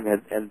that time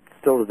had, and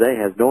still today,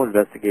 has no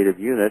investigative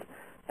unit,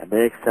 and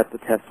they accept the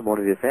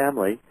testimony of the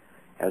family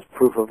as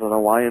proof of an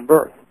Hawaiian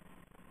birth.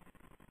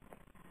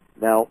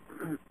 Now,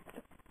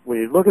 when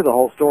you look at the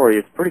whole story,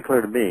 it's pretty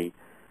clear to me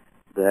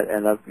that,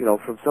 and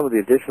from some of the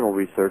additional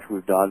research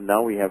we've done,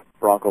 now we have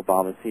Barack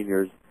Obama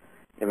Sr.'s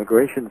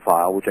immigration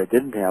file, which I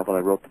didn't have when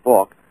I wrote the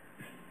book,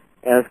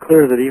 and it's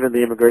clear that even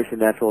the Immigration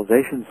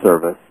Naturalization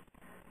Service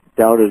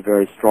doubted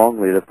very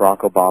strongly that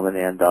Barack Obama and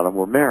Ann Dunham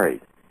were married.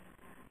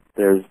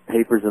 There's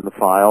papers in the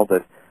file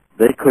that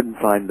they couldn't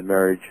find the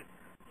marriage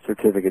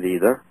certificate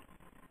either.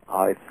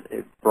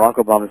 Barack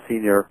Obama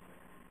Sr.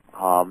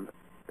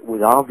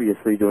 Was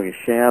obviously doing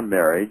a sham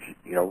marriage,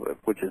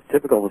 which is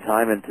typical of the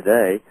time and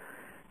today.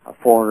 A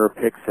foreigner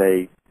picks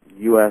a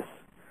U.S.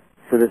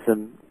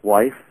 citizen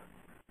wife,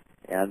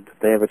 and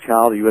they have a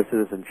child, a U.S.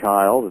 citizen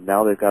child, and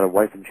now they've got a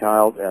wife and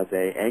child as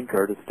an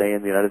anchor to stay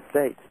in the United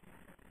States.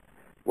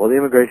 Well, the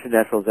Immigration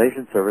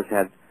Naturalization Service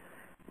had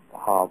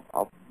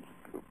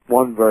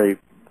one very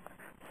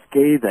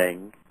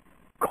scathing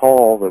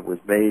call that was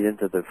made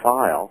into the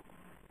file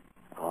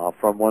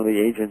from one of the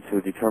agents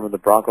who determined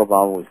that Barack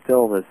Obama was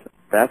still in this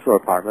bachelor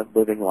apartment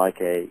living like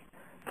a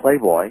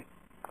playboy,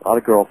 a lot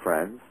of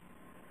girlfriends,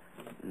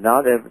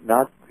 not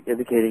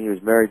indicating he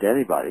was married to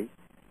anybody.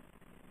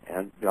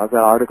 And I've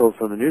got articles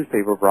from the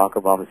newspaper. Barack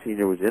Obama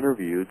Sr. was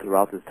interviewed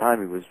throughout this time.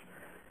 He was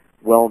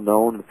well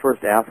known, the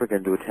first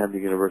African to attend the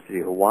University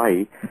of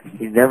Hawaii.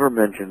 He never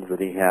mentions that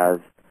he has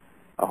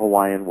a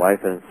Hawaiian wife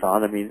and a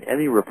son. I mean,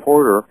 any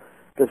reporter,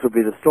 this would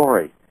be the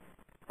story.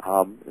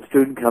 A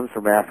student comes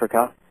from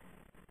Africa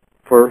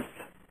first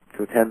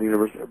to attend the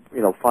university,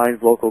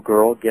 finds local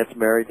girl, gets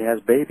married, and has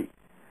baby.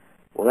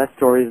 Well, that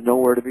story is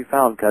nowhere to be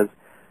found because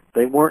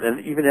they weren't,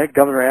 and even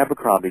Governor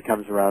Abercrombie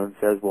comes around and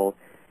says, well,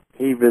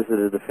 he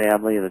visited the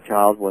family and the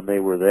child when they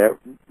were there.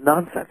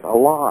 Nonsense, a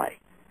lie.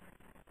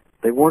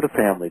 They weren't a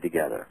family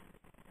together.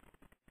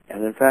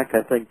 And in fact,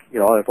 I think,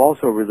 I've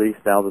also released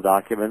now the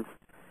documents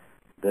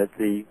that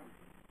the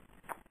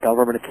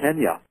government of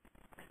Kenya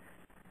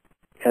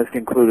has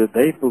concluded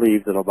they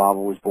believed that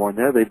Obama was born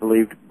there. They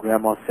believed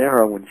Grandma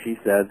Sarah when she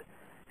said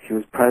she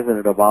was present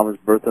at Obama's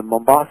birth in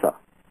Mombasa.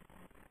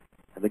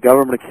 And the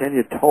government of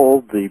Kenya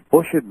told the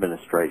Bush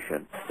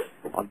administration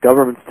on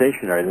government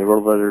stationery, they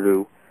wrote a letter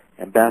to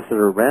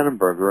Ambassador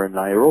Rannenberger in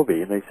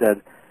Nairobi, and they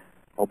said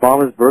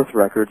Obama's birth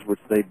records, which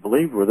they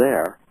believed were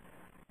there,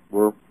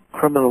 were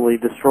criminally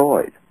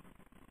destroyed.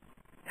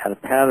 Had a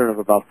pattern of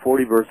about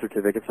 40 birth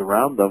certificates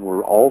around them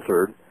were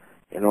altered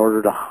in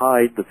order to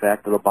hide the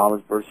fact that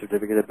Obama's birth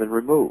certificate had been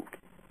removed.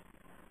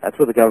 That's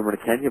what the government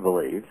of Kenya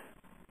believes.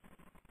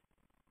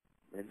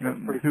 It's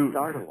pretty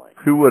startling.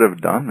 Who would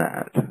have done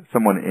that?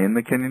 Someone in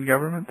the Kenyan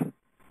government?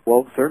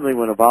 Well, certainly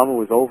when Obama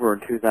was over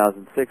in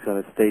 2006 on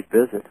a state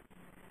visit,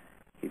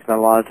 he spent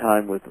a lot of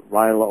time with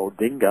Raila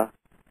Odinga,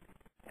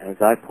 and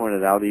as I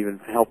pointed out, even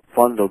helped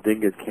fund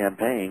Odinga's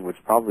campaign, which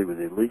probably was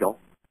illegal.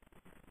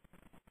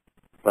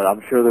 But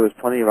I'm sure there was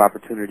plenty of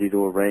opportunity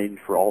to arrange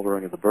for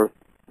altering of the birth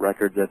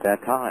records at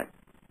that time.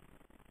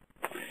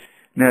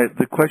 Now,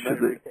 the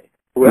question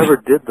whoever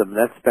did them,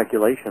 that's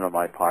speculation on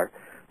my part,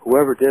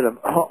 whoever did them,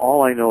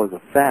 all I know is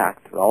a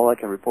fact, all I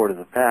can report as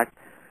a fact,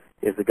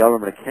 is the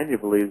government of Kenya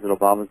believes that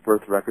Obama's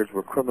birth records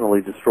were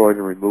criminally destroyed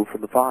and removed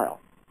from the file.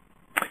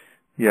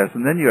 Yes,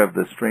 and then you have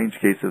the strange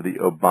case of the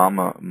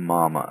Obama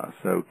mama.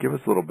 So give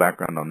us a little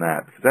background on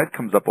that, because that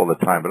comes up all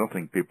the time, but I don't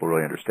think people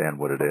really understand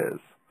what it is.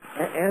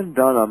 Ann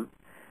Dunham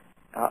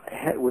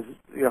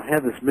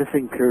had this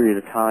missing period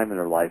of time in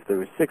her life. There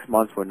was 6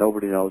 months where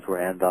nobody knows where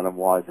Ann Dunham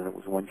was, and it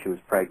was when she was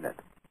pregnant.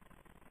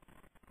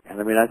 And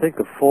I mean, I think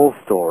the full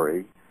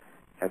story,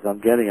 as I'm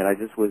getting it, I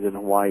just was in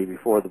Hawaii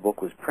before the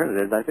book was printed,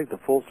 and I think the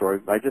full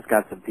story, I just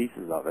got some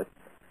pieces of it.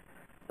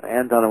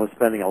 Ann Dunham was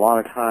spending a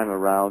lot of time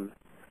around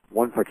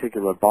one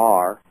particular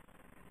bar,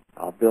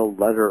 Bill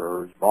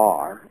Lederer's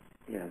bar,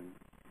 in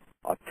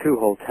 2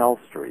 Hotel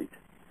Street,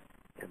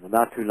 in the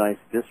not-too-nice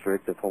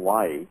district of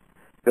Hawaii.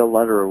 Bill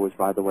Lederer was,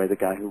 by the way, the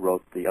guy who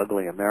wrote The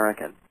Ugly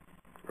American,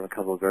 wrote a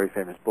couple of very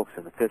famous books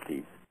in the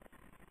 50s,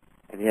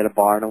 and he had a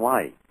bar in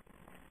Hawaii.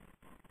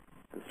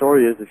 The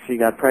story is that she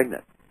got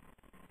pregnant,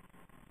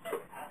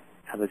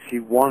 and that she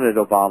wanted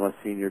Obama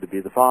Sr. to be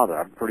the father.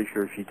 I'm pretty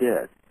sure she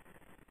did.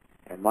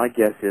 And my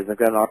guess is, I've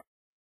got an article,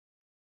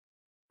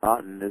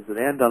 is that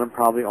Ann Dunham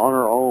probably on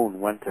her own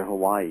went to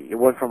Hawaii. It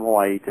went from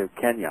Hawaii to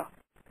Kenya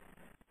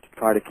to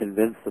try to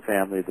convince the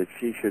family that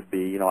she should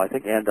be, I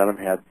think Ann Dunham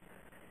had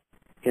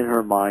in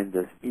her mind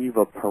this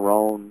Eva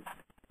Peron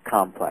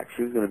complex.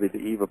 She was going to be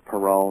the Eva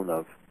Peron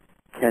of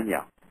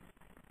Kenya.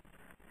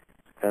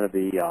 Going to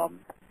be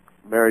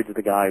married to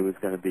the guy who was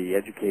going to be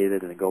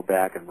educated and go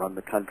back and run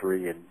the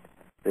country, and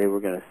they were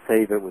going to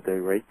save it with their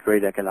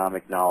great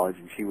economic knowledge,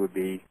 and she would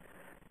be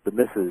the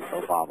Mrs.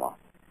 Obama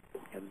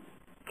in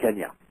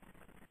Kenya,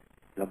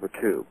 number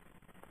 2.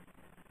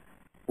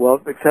 Well,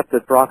 except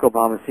that Barack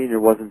Obama Sr.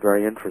 wasn't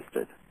very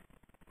interested.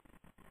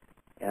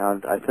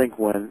 And I think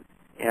when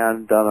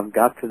Ann Dunham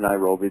got to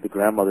Nairobi, the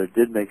grandmother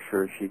did make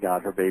sure she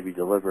got her baby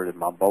delivered in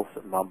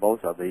Mombasa.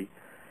 The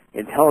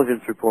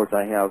intelligence reports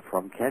I have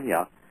from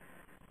Kenya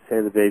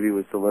say the baby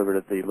was delivered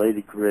at the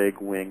Lady Grigg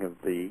wing of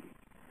the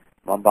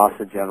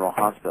Mombasa General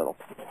Hospital.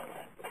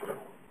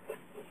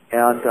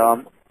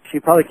 And she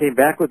probably came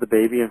back with the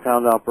baby and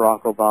found out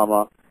Barack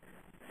Obama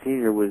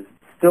Sr. was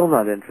still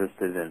not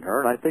interested in her,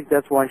 and I think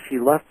that's why she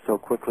left so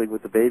quickly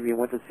with the baby and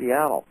went to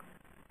Seattle.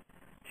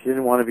 She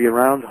didn't want to be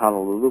around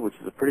Honolulu, which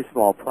is a pretty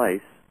small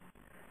place,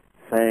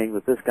 saying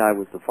that this guy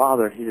was the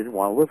father and he didn't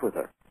want to live with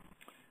her.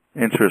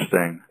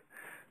 Interesting.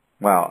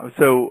 Wow.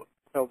 So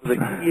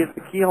the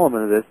key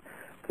element of this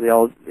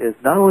is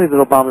not only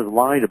that Obama's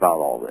lied about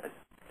all this,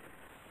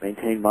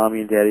 maintained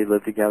mommy and daddy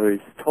lived together.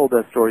 He's told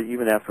that story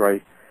even after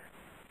I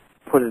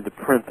put into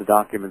print the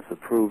documents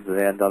that proved that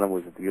Ann Dunham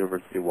was at the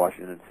University of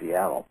Washington in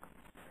Seattle.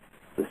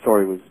 The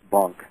story was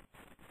bunk.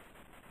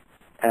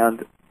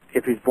 And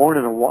if he's born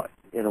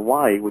in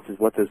Hawaii, which is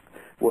what the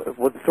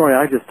story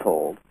I just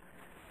told,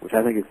 which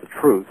I think is the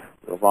truth,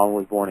 that Obama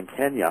was born in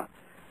Kenya,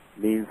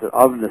 means that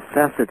of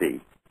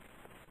necessity,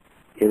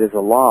 it is a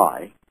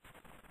lie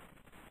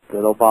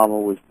that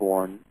Obama was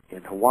born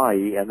in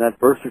Hawaii, and that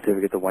birth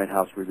certificate the White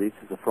House released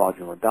is a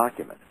fraudulent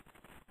document.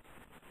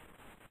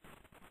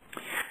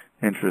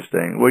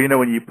 Interesting. Well,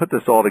 when you put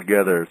this all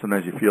together,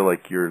 sometimes you feel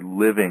like you're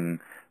living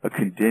a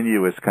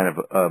continuous kind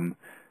of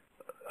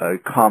a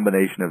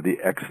combination of the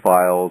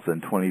X-Files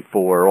and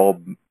 24,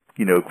 all,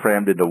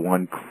 crammed into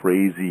one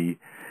crazy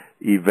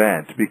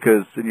event.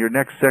 Because in your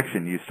next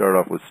section, you start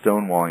off with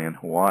stonewalling in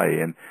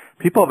Hawaii, and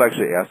people have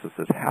actually asked us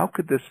this, how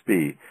could this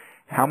be?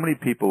 How many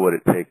people would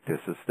it take to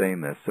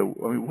sustain this? So,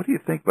 what do you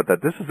think about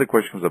that? This is the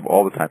question that comes up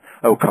all the time.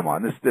 Oh, come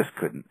on, this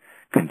couldn't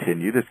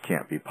continue. This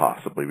can't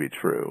possibly be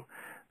true.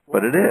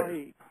 But it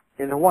is.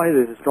 In Hawaii,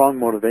 there's a strong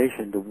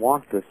motivation to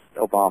want this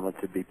Obama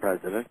to be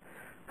president.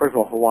 First of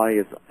all, Hawaii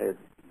is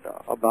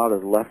about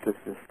as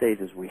leftist a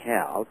state as we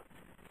have.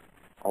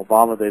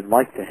 Obama, they'd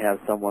like to have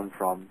someone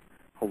from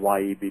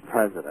Hawaii be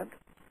president.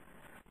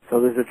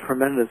 So there's a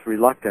tremendous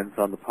reluctance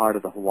on the part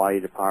of the Hawaii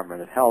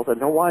Department of Health.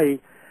 And Hawaii,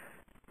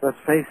 let's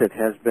face it,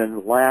 has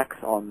been lax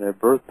on their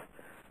birth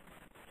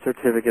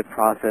certificate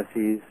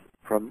processes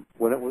from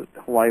when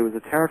Hawaii was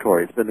a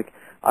territory.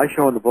 I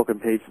show in the book on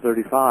page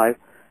 35,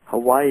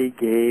 Hawaii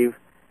gave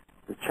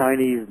the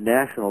Chinese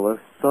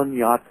nationalist Sun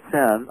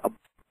Yat-sen a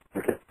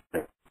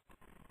certificate.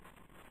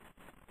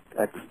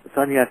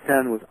 Sun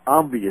Yat-sen was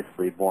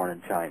obviously born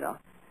in China.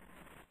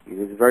 He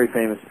was a very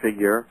famous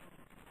figure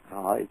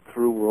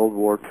through World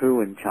War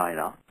II in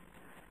China.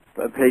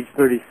 But page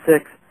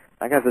 36,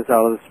 I got this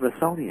out of the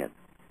Smithsonian.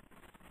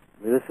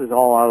 I mean, this is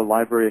all out of the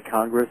Library of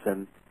Congress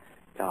and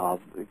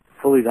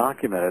fully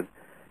documented.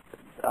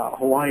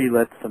 Hawaii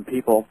let some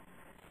people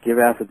give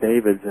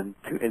affidavits in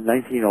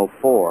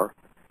 1904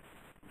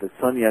 that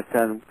Sun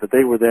Yat-sen, that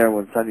they were there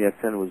when Sun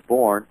Yat-sen was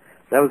born.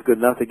 That was good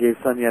enough. They gave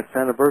Sun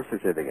Yat-sen a birth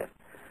certificate.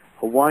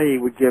 Hawaii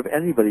would give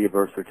anybody a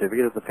birth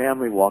certificate if the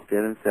family walked in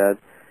and said,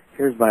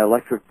 here's my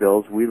electric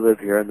bills, we live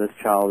here, and this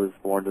child is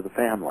born to the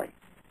family.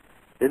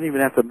 Didn't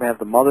even have to have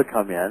the mother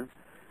come in,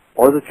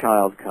 or the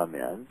child come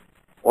in,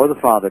 or the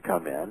father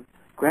come in.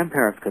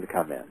 Grandparents could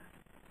come in.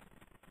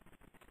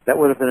 That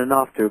would have been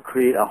enough to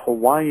create a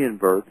Hawaiian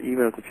birth,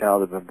 even if the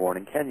child had been born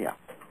in Kenya.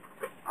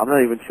 I'm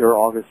not even sure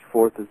August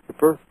 4th is the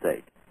birth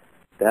date.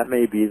 That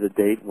may be the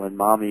date when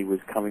Mommy was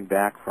coming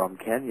back from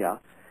Kenya,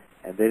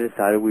 and they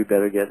decided we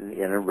better get in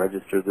and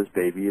register this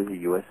baby as a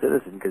U.S.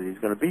 citizen because he's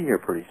going to be here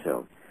pretty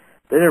soon.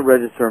 They didn't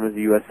register him as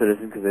a U.S.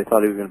 citizen because they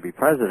thought he was going to be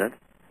president.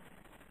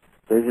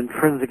 There's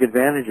intrinsic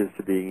advantages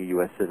to being a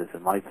U.S.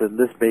 citizen. Like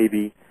this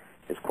baby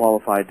is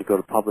qualified to go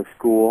to public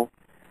school.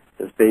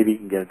 This baby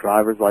can get a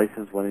driver's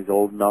license when he's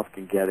old enough,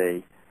 can get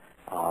a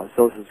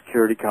Social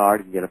Security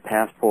card, can get a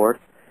passport.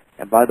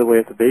 And by the way,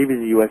 if the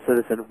baby's a U.S.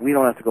 citizen, we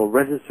don't have to go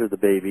register the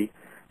baby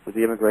with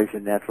the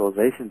Immigration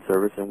Naturalization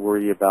Service and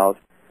worry about,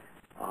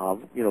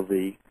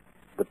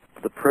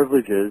 the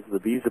privileges, the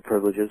visa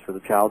privileges for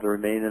the child to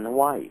remain in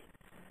Hawaii.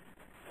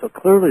 So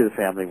clearly the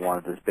family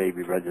wanted this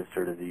baby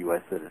registered as a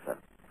U.S. citizen,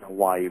 a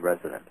Hawaii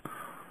resident.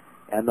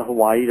 And the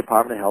Hawaii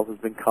Department of Health has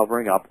been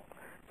covering up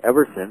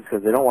ever since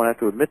because they don't want to have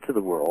to admit to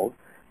the world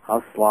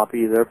how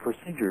sloppy their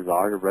procedures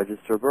are to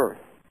register birth.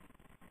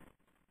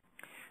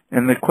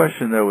 And the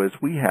question, though, is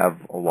we have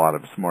a lot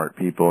of smart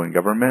people in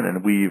government,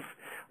 and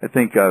I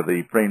think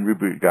the Brain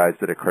Reboot guys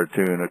did a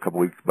cartoon a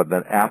couple weeks, but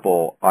that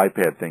Apple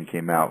iPad thing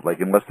came out. Like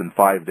in less than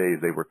 5 days,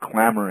 they were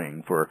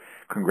clamoring for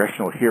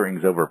congressional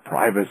hearings over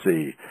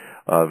privacy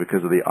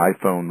because of the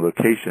iPhone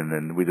location.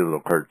 And we did a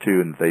little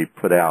cartoon they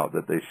put out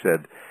that they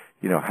said,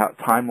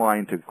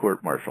 timeline to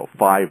court-martial,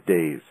 5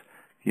 days.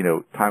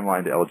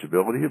 Timeline to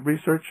eligibility of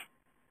research,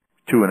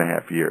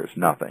 2.5 years,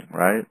 nothing,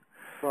 right?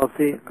 Well,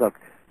 see, look,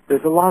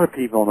 there's a lot of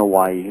people in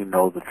Hawaii who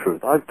know the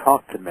truth. I've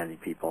talked to many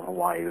people in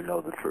Hawaii who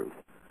know the truth.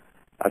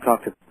 I've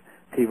talked to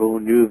people who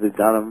knew the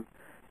Dunham,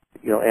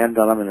 Ann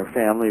Dunham and her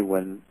family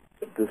when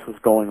this was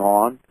going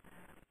on.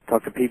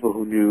 Talked to people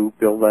who knew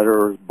Bill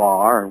Lederer's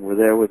bar and were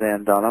there with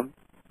Ann Dunham.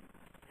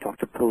 Talked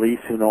to police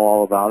who know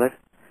all about it.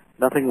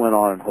 Nothing went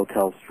on in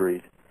Hotel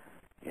Street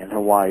in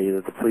Hawaii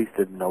that the police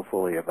didn't know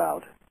fully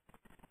about.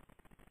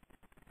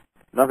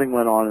 Nothing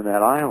went on in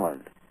that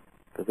island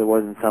that there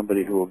wasn't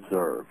somebody who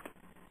observed.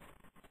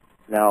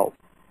 Now,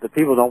 the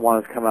people don't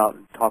want us to come out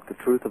and talk the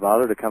truth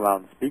about it or come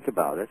out and speak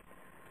about it.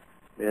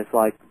 I mean, it's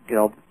like,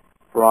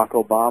 Barack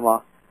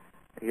Obama.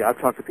 I've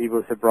talked to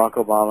people who said Barack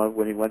Obama,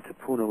 when he went to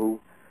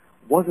Punahou,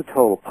 was a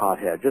total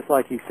pothead, just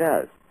like he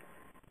says.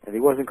 And he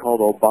wasn't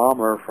called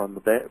Obama from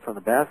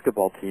the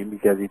basketball team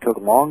because he took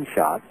long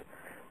shots.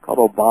 Called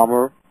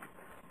Obama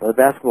for the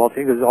basketball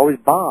team because he always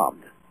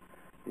bombed.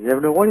 You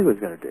never knew what he was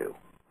going to do.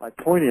 My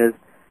point is,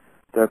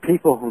 there are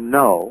people who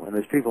know, and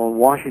there's people in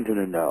Washington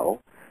who know,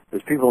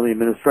 there's people in the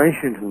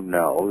administration who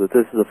know that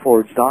this is a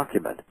forged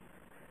document.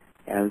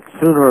 And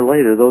sooner or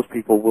later, those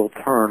people will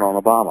turn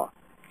on Obama.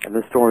 And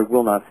this story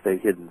will not stay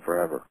hidden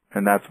forever.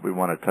 And that's what we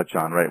want to touch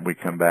on right when we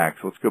come back.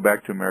 So let's go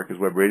back to America's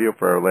Web Radio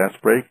for our last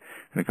break,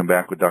 and come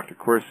back with Dr.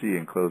 Corsi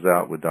and close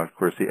out with Dr.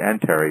 Corsi and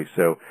Terry.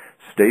 So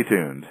stay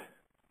tuned.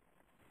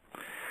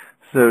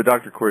 So,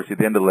 Dr. Corsi, at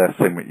the end of the last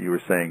segment, you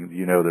were saying,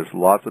 there's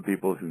lots of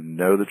people who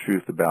know the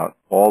truth about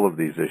all of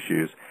these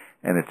issues,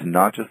 and it's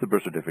not just the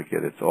birth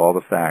certificate, it's all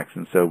the facts.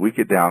 And so we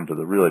get down to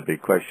the really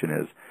big question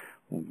is,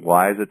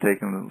 why is it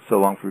taking so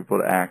long for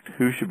people to act?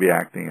 Who should be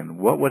acting? And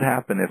what would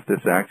happen if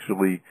this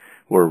actually,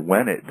 or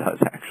when it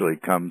does actually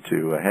come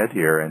to a head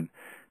here, and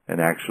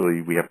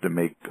actually we have to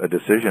make a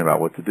decision about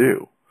what to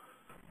do?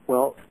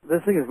 Well,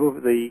 this thing is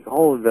moving, the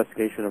whole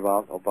investigation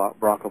about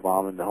Barack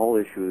Obama and the whole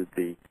issue is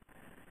the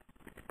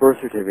birth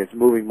certificate's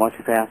moving much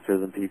faster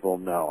than people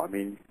know. I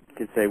mean, you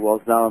could say, well,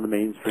 it's not on the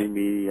mainstream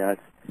media,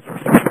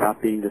 it's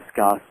not being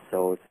discussed,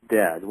 so it's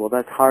dead. Well,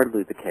 that's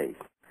hardly the case.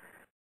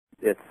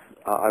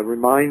 I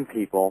remind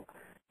people,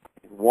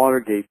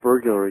 Watergate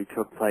burglary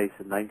took place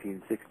in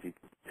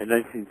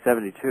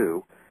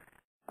 1972,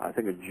 I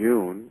think in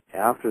June.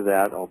 After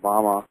that,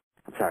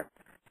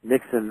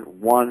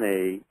 Nixon won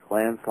a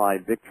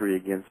landslide victory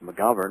against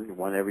McGovern. He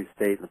won every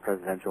state in the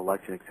presidential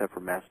election except for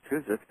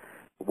Massachusetts.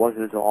 It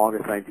wasn't until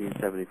August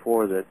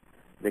 1974 that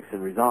Nixon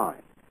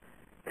resigned.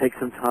 It takes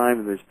some time,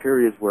 and there's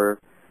periods where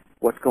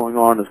what's going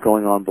on is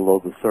going on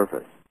below the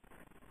surface.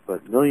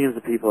 but millions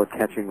of people are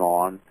catching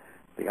on.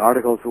 The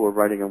articles that we're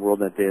writing in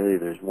WorldNet Daily,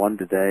 there's one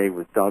today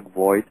with Doug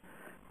Voigt,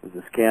 who's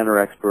a scanner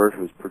expert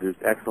who's produced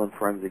excellent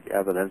forensic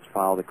evidence,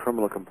 filed a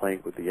criminal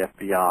complaint with the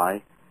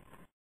FBI.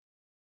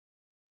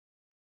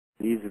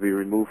 He needs to be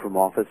removed from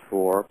office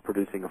for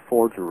producing a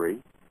forgery.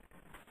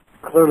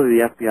 Clearly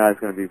the FBI is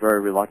going to be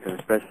very reluctant,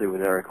 especially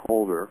with Eric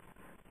Holder,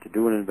 to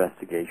do an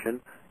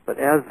investigation. But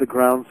as the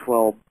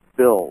groundswell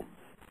builds,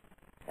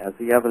 as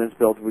the evidence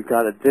builds, we've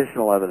got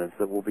additional evidence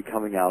that will be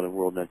coming out in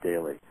WorldNet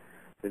Daily.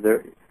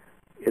 There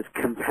is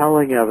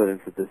compelling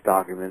evidence that this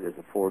document is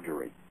a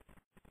forgery.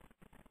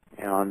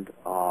 And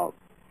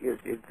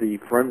the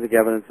forensic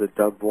evidence that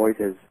Doug Voigt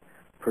has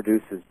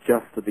produced is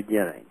just the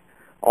beginning.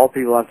 All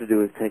people have to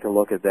do is take a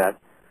look at that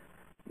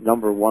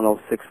number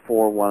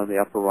 10641 in the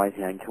upper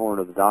right-hand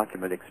corner of the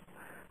document,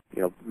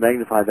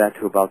 magnify that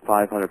to about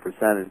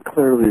 500%, and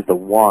clearly the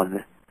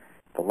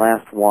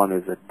last one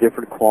is a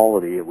different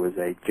quality. It was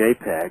a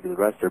JPEG. The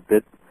rest are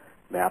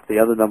bitmap. The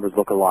other numbers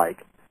look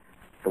alike.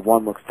 The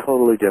one looks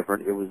totally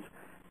different. It was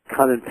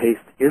cut and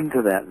paste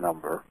into that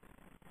number.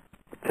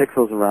 The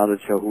pixels around it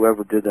show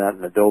whoever did that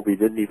in Adobe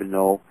didn't even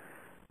know.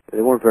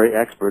 They weren't very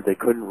expert. They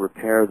couldn't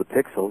repair the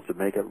pixels to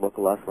make it look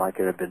less like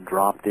it had been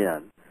dropped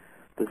in.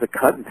 There's a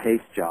cut and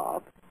paste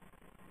job.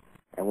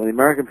 And when the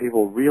American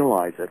people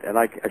realize it, and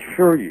I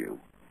assure you,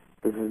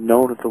 this is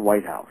known at the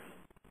White House.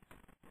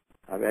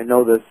 I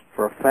know this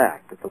for a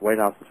fact, that the White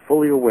House is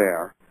fully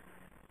aware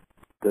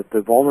that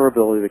the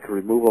vulnerability that could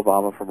remove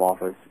Obama from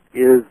office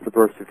is the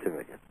birth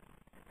certificate.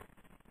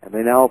 And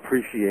they now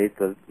appreciate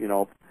that,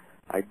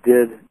 I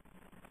did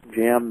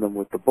jam them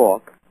with the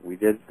book. We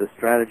did the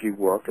strategy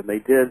work, and they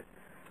did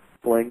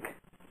blink,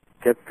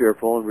 get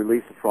fearful, and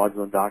release a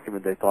fraudulent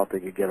document they thought they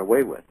could get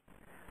away with.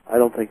 I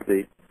don't think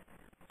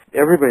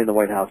everybody in the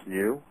White House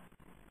knew.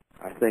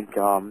 I think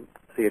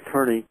the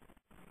attorney,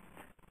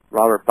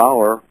 Robert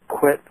Bauer,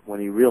 quit when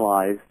he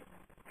realized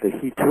that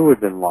he too had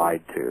been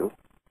lied to.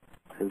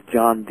 His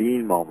John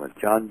Dean moment.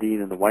 John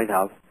Dean in the White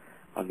House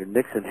under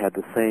Nixon had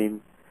the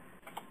same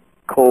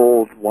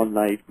cold one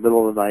night,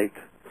 middle of the night,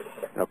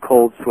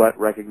 cold sweat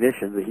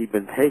recognition that he'd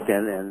been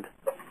taken, and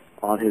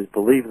on his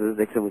belief that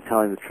Nixon was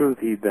telling the truth,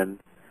 he'd been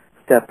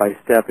step by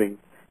step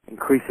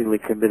increasingly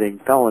committing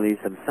felonies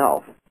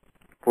himself,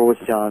 for which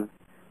John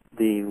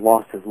Dean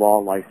lost his law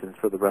license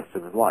for the rest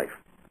of his life.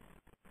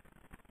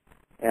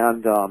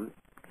 And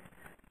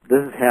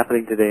this is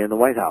happening today in the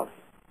White House.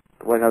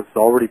 The White House is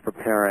already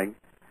preparing.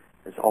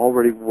 There's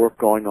already work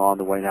going on in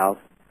the White House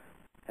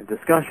and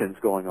discussions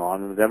going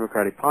on in the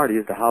Democratic Party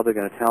as to how they're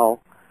going to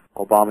tell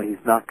Obama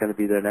he's not going to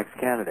be their next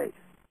candidate.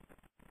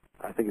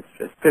 I think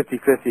it's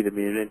 50-50 to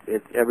me.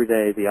 It's every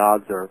day the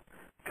odds are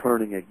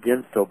turning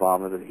against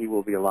Obama that he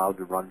will be allowed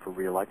to run for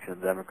re-election in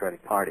the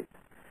Democratic Party.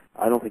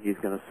 I don't think he's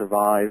going to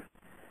survive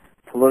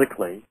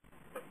politically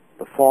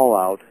the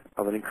fallout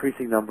of an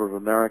increasing number of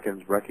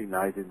Americans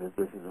recognizing that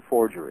this is a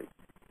forgery.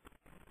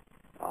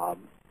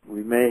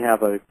 We may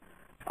have a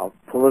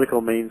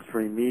political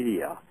mainstream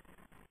media,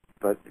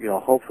 but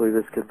hopefully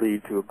this could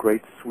lead to a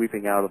great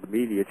sweeping out of the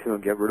media too,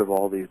 and get rid of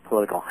all these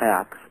political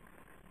hacks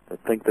that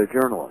think they're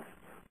journalists.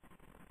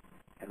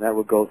 And that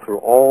would go through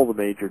all the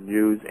major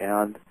news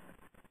and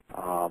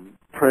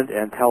print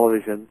and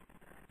television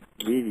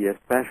media,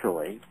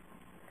 especially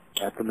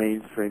at the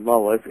mainstream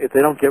level. If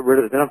they don't get rid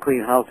of it, if they don't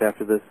clean house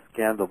after this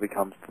scandal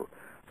becomes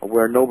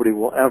where nobody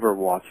will ever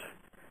watch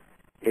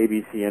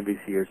ABC,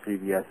 NBC, or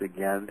CBS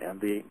again,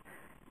 and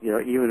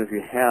even if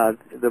you had,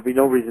 there'd be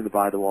no reason to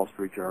buy the Wall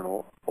Street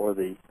Journal or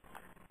the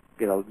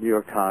New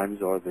York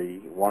Times or the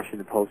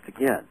Washington Post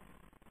again.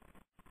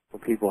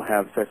 When people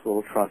have such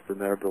little trust in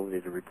their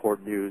ability to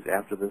report news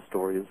after this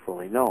story is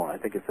fully known. I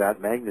think it's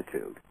that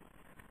magnitude.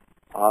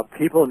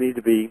 People need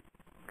to be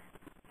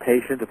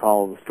patient to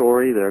follow the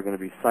story. There are going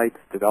to be sites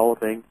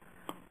developing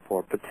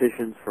for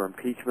petitions for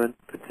impeachment,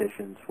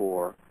 petitions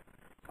for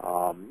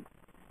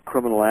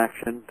criminal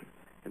action,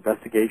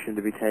 investigation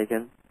to be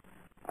taken.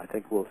 I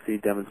think we'll see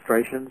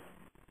demonstrations.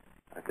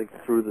 I think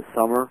through the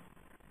summer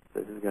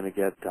this is going to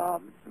get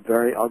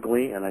very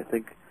ugly, and I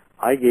think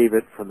I gave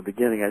it from the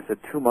beginning. I said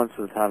 2 months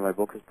from the time my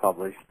book is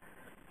published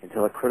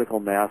until a critical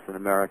mass in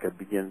America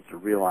begins to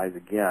realize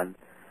again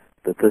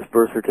that this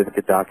birth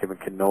certificate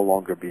document can no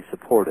longer be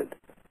supported.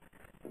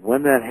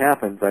 When that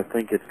happens, I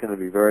think it's going to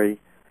be very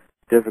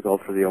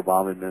difficult for the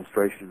Obama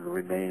administration to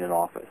remain in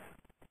office.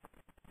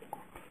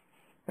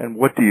 And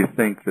what do you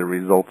think the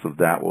results of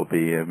that will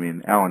be? I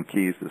mean, Alan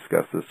Keyes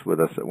discussed this with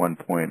us at one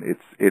point.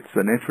 It's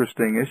an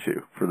interesting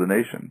issue for the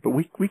nation, but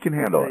we can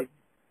handle it.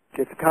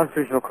 It's a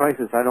constitutional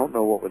crisis. I don't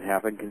know what would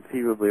happen.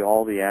 Conceivably,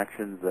 all the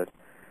actions that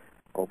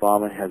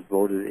Obama has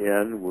voted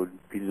in would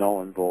be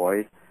null and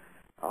void.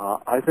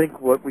 I think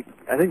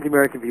the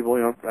American people,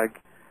 I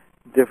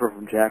differ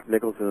from Jack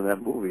Nicholson in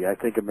that movie. I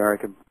think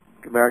America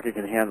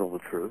can handle the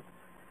truth.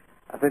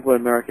 I think what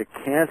America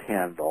can't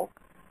handle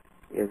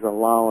is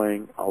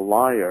allowing a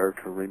liar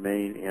to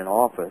remain in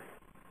office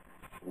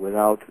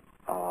without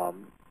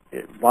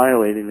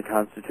violating the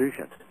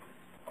Constitution.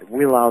 If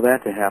we allow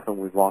that to happen,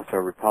 we've lost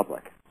our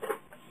republic.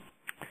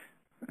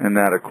 And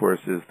that, of course,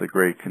 is the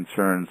great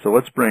concern. So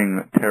let's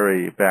bring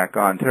Terry back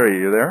on. Terry,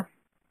 are you there?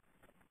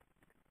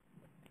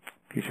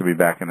 He should be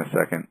back in a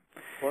second.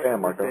 Yeah,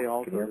 Marco.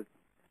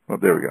 Well,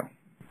 there we go.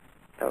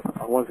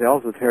 I want to say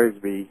also Terry to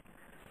be,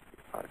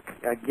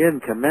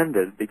 again,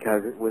 commended,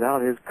 because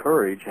without his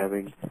courage,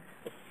 having,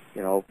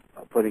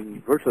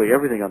 putting virtually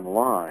everything on the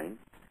line,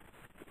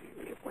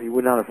 he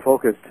would not have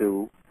focused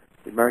to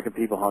the American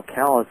people how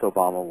callous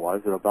Obama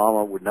was, that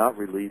Obama would not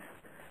release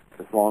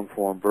this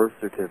long-form birth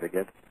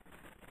certificate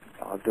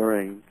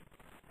during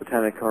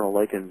Lieutenant Colonel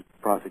Lakin's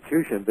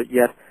prosecution, but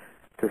yet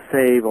to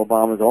save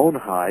Obama's own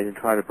hide and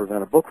try to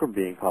prevent a book from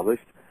being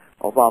published,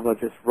 Obama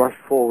just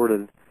rushed forward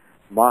and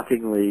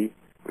mockingly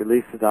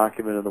released the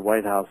document in the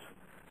White House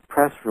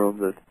press room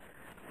that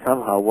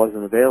somehow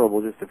wasn't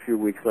available just a few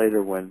weeks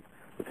later when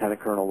Lieutenant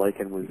Colonel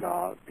Lakin was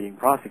being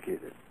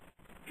prosecuted.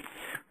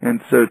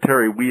 And so,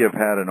 Terry, we have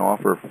had an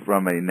offer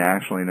from a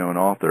nationally known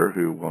author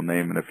who we'll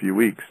name in a few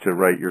weeks to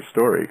write your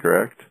story,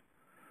 correct?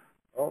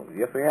 Oh,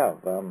 yes, we have.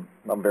 I'm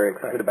very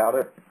excited about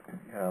it.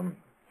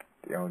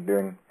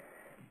 Doing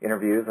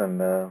interviews and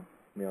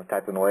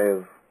typing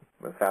away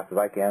as fast as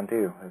I can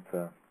too. It's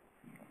a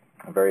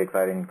very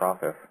exciting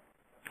process.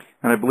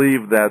 And I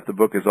believe that the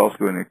book is also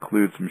going to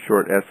include some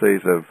short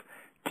essays of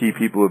key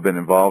people who have been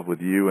involved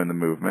with you in the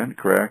movement,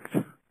 correct?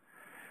 Yes,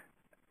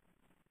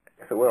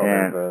 it will.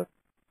 And there's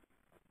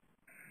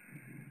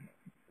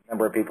a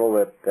number of people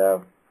that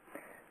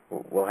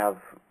will have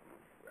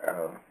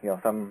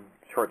some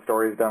short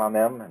stories done on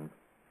them, and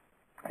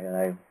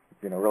I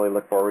really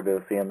look forward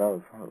to seeing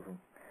those.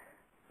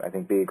 I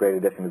think be a great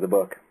addition to the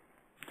book.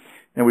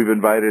 And we've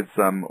invited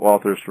some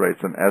authors to write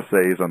some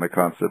essays on the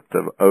concept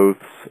of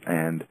oaths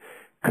and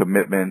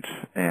commitment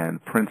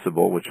and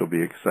principle, which will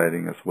be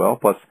exciting as well.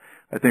 Plus,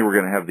 I think we're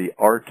going to have the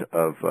art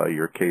of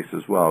your case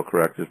as well,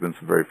 correct? There's been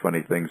some very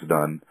funny things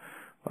done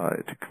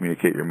to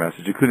communicate your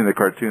message, including the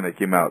cartoon that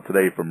came out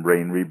today from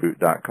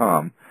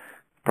brainreboot.com,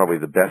 probably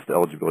the best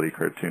eligibility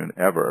cartoon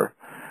ever.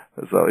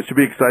 So it should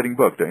be an exciting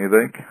book, don't you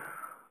think?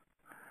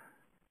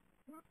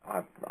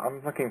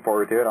 I'm looking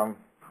forward to it.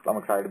 I'm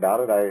excited about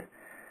it.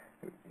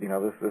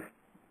 This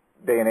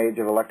day and age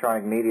of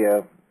electronic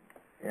media,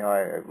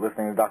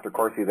 listening to Dr.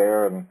 Corsi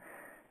there,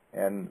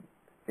 and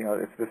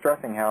it's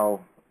distressing how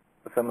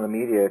some of the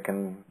media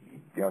can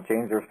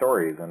change their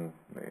stories. And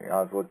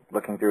I was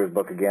looking through his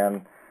book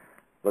again,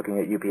 looking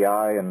at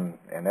UPI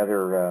and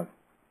other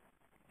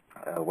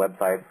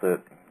websites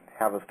that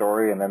have a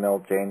story, and then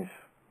they'll change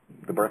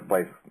the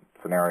birthplace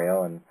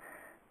scenario, and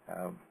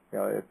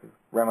it's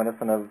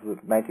reminiscent of the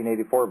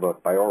 1984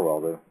 book by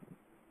Orwell,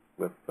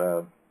 with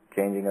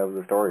changing of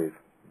the stories.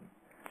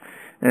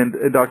 And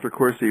Dr.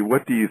 Corsi, why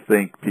do you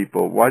think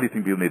people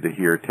need to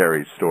hear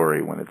Terry's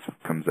story when it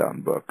comes out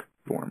in book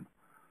form?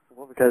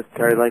 Well, because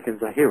Terry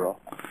Lakin's a hero,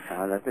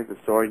 and I think the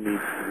story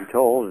needs to be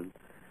told, and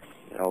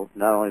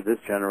not only this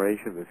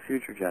generation but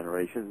future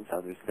generations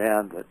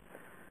understand that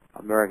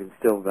Americans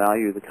still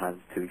value the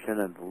Constitution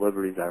and the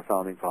liberties our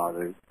founding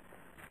fathers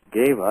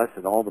gave us,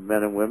 and all the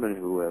men and women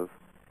who have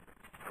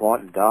fought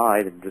and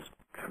died, and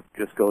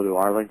just go to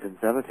Arlington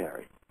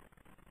Cemetery.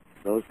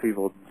 Those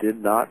people did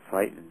not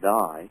fight and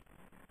die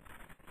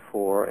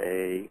for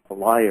a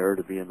liar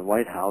to be in the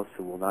White House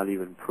who will not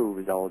even prove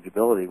his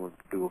eligibility and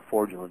do a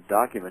fraudulent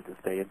document to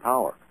stay in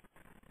power.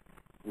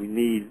 We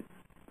need,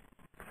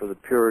 for the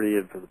purity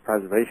and for the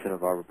preservation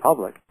of our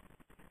republic,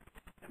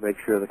 to make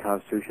sure the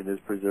Constitution is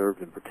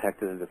preserved and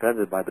protected and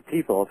defended by the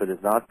people if it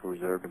is not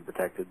preserved and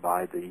protected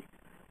by the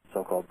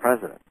so-called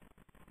president.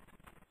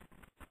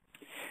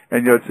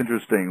 And it's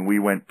interesting, we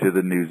went to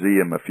the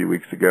museum a few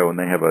weeks ago, and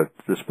they have a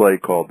display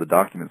called the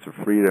Documents of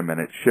Freedom, and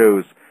it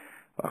shows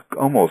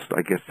almost,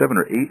 700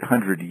 or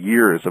 800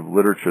 years of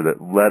literature that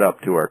led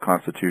up to our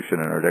Constitution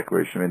and our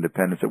Declaration of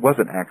Independence. It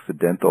wasn't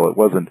accidental. It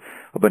wasn't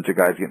a bunch of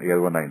guys getting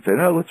together one night and saying,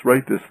 oh, let's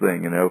write this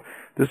thing,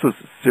 This was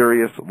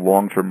serious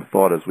long-term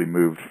thought as we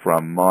moved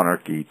from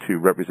monarchy to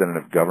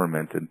representative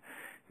government, and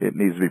it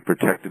needs to be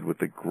protected with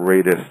the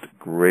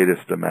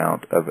greatest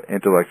amount of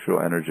intellectual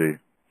energy.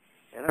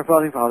 And our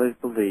founding fathers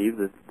believed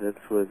that this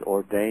was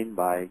ordained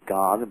by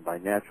God and by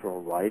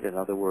natural right. In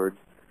other words,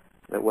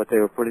 that what they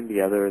were putting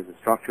together as a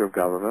structure of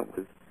government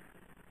was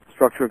a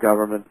structure of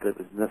government that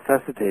was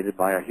necessitated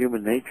by our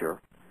human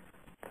nature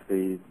to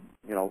be,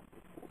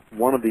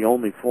 one of the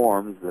only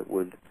forms that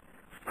would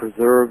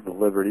preserve the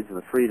liberties and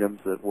the freedoms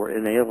that were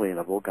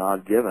inalienable,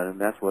 God-given, and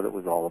that's what it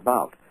was all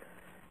about.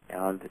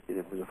 And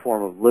it was a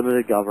form of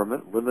limited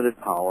government, limited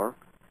power,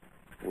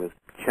 with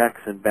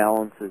checks and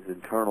balances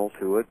internal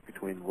to it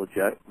between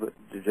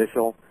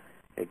judicial,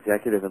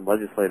 executive, and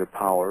legislative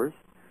powers.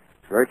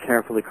 It's a very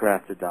carefully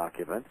crafted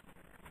document,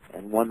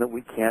 and one that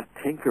we can't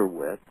tinker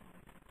with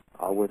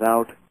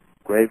without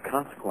grave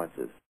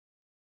consequences.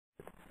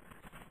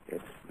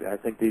 I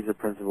think these are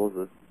principles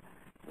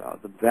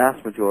that the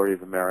vast majority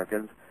of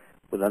Americans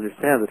would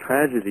understand. The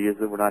tragedy is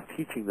that we're not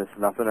teaching this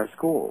enough in our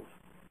schools.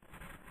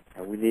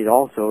 And we need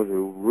also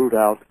to root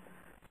out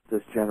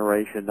this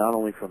generation not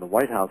only from the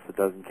White House that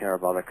doesn't care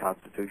about our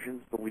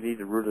constitutions, but we need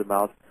to root them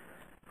out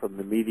from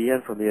the media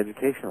and from the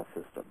educational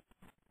system.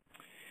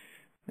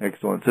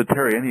 Excellent. So,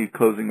 Terry, any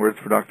closing words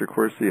for Dr.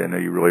 Corsi? I know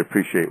you really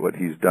appreciate what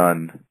he's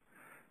done.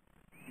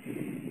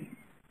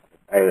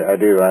 I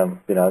do.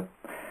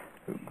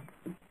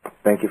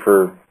 Thank you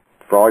for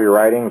all your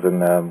writings,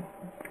 and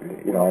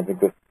I think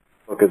this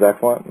book is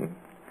excellent. And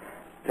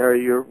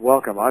Terry, you're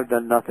welcome. I've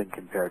done nothing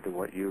compared to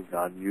what you've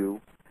done.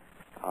 You've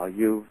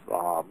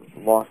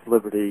lost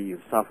liberty.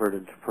 You've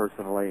suffered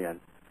personally, and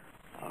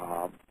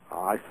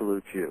I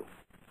salute you.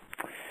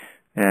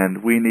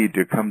 And we need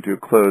to come to a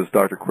close.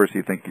 Dr.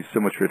 Corsi, thank you so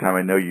much for your time.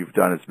 I know you've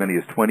done as many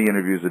as 20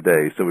 interviews a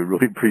day, so we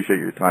really appreciate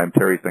your time.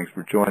 Terry, thanks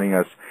for joining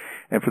us.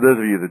 And for those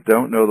of you that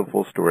don't know the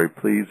full story,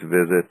 please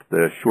visit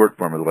the short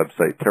form of the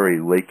website,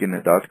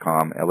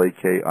 terrylakin.com,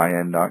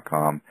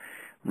 Lakin.com.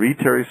 Read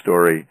Terry's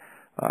story.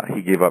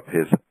 He gave up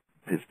his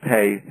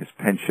pay, his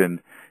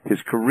pension,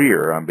 his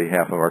career on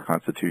behalf of our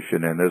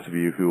Constitution, and those of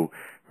you who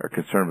are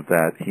concerned with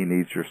that, he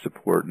needs your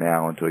support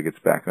now until he gets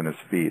back on his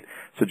feet.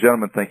 So,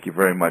 gentlemen, thank you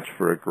very much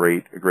for a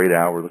great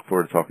hour. Look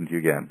forward to talking to you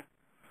again.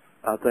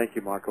 Thank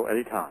you, Marco.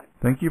 Anytime.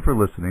 Thank you for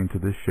listening to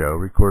this show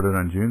recorded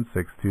on June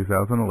 6,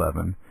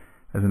 2011,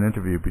 as an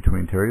interview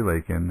between Terry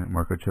Lakin,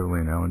 Marco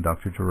Civillino, and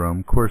Dr.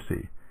 Jerome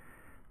Corsi.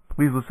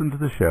 Please listen to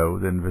the show,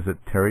 then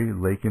visit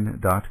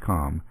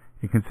terrylakin.com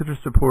and consider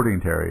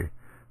supporting Terry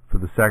for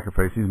the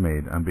sacrifice he's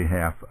made on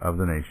behalf of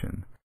the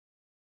nation.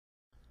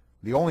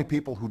 The only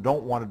people who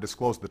don't want to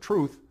disclose the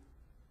truth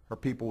are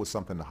people with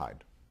something to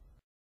hide.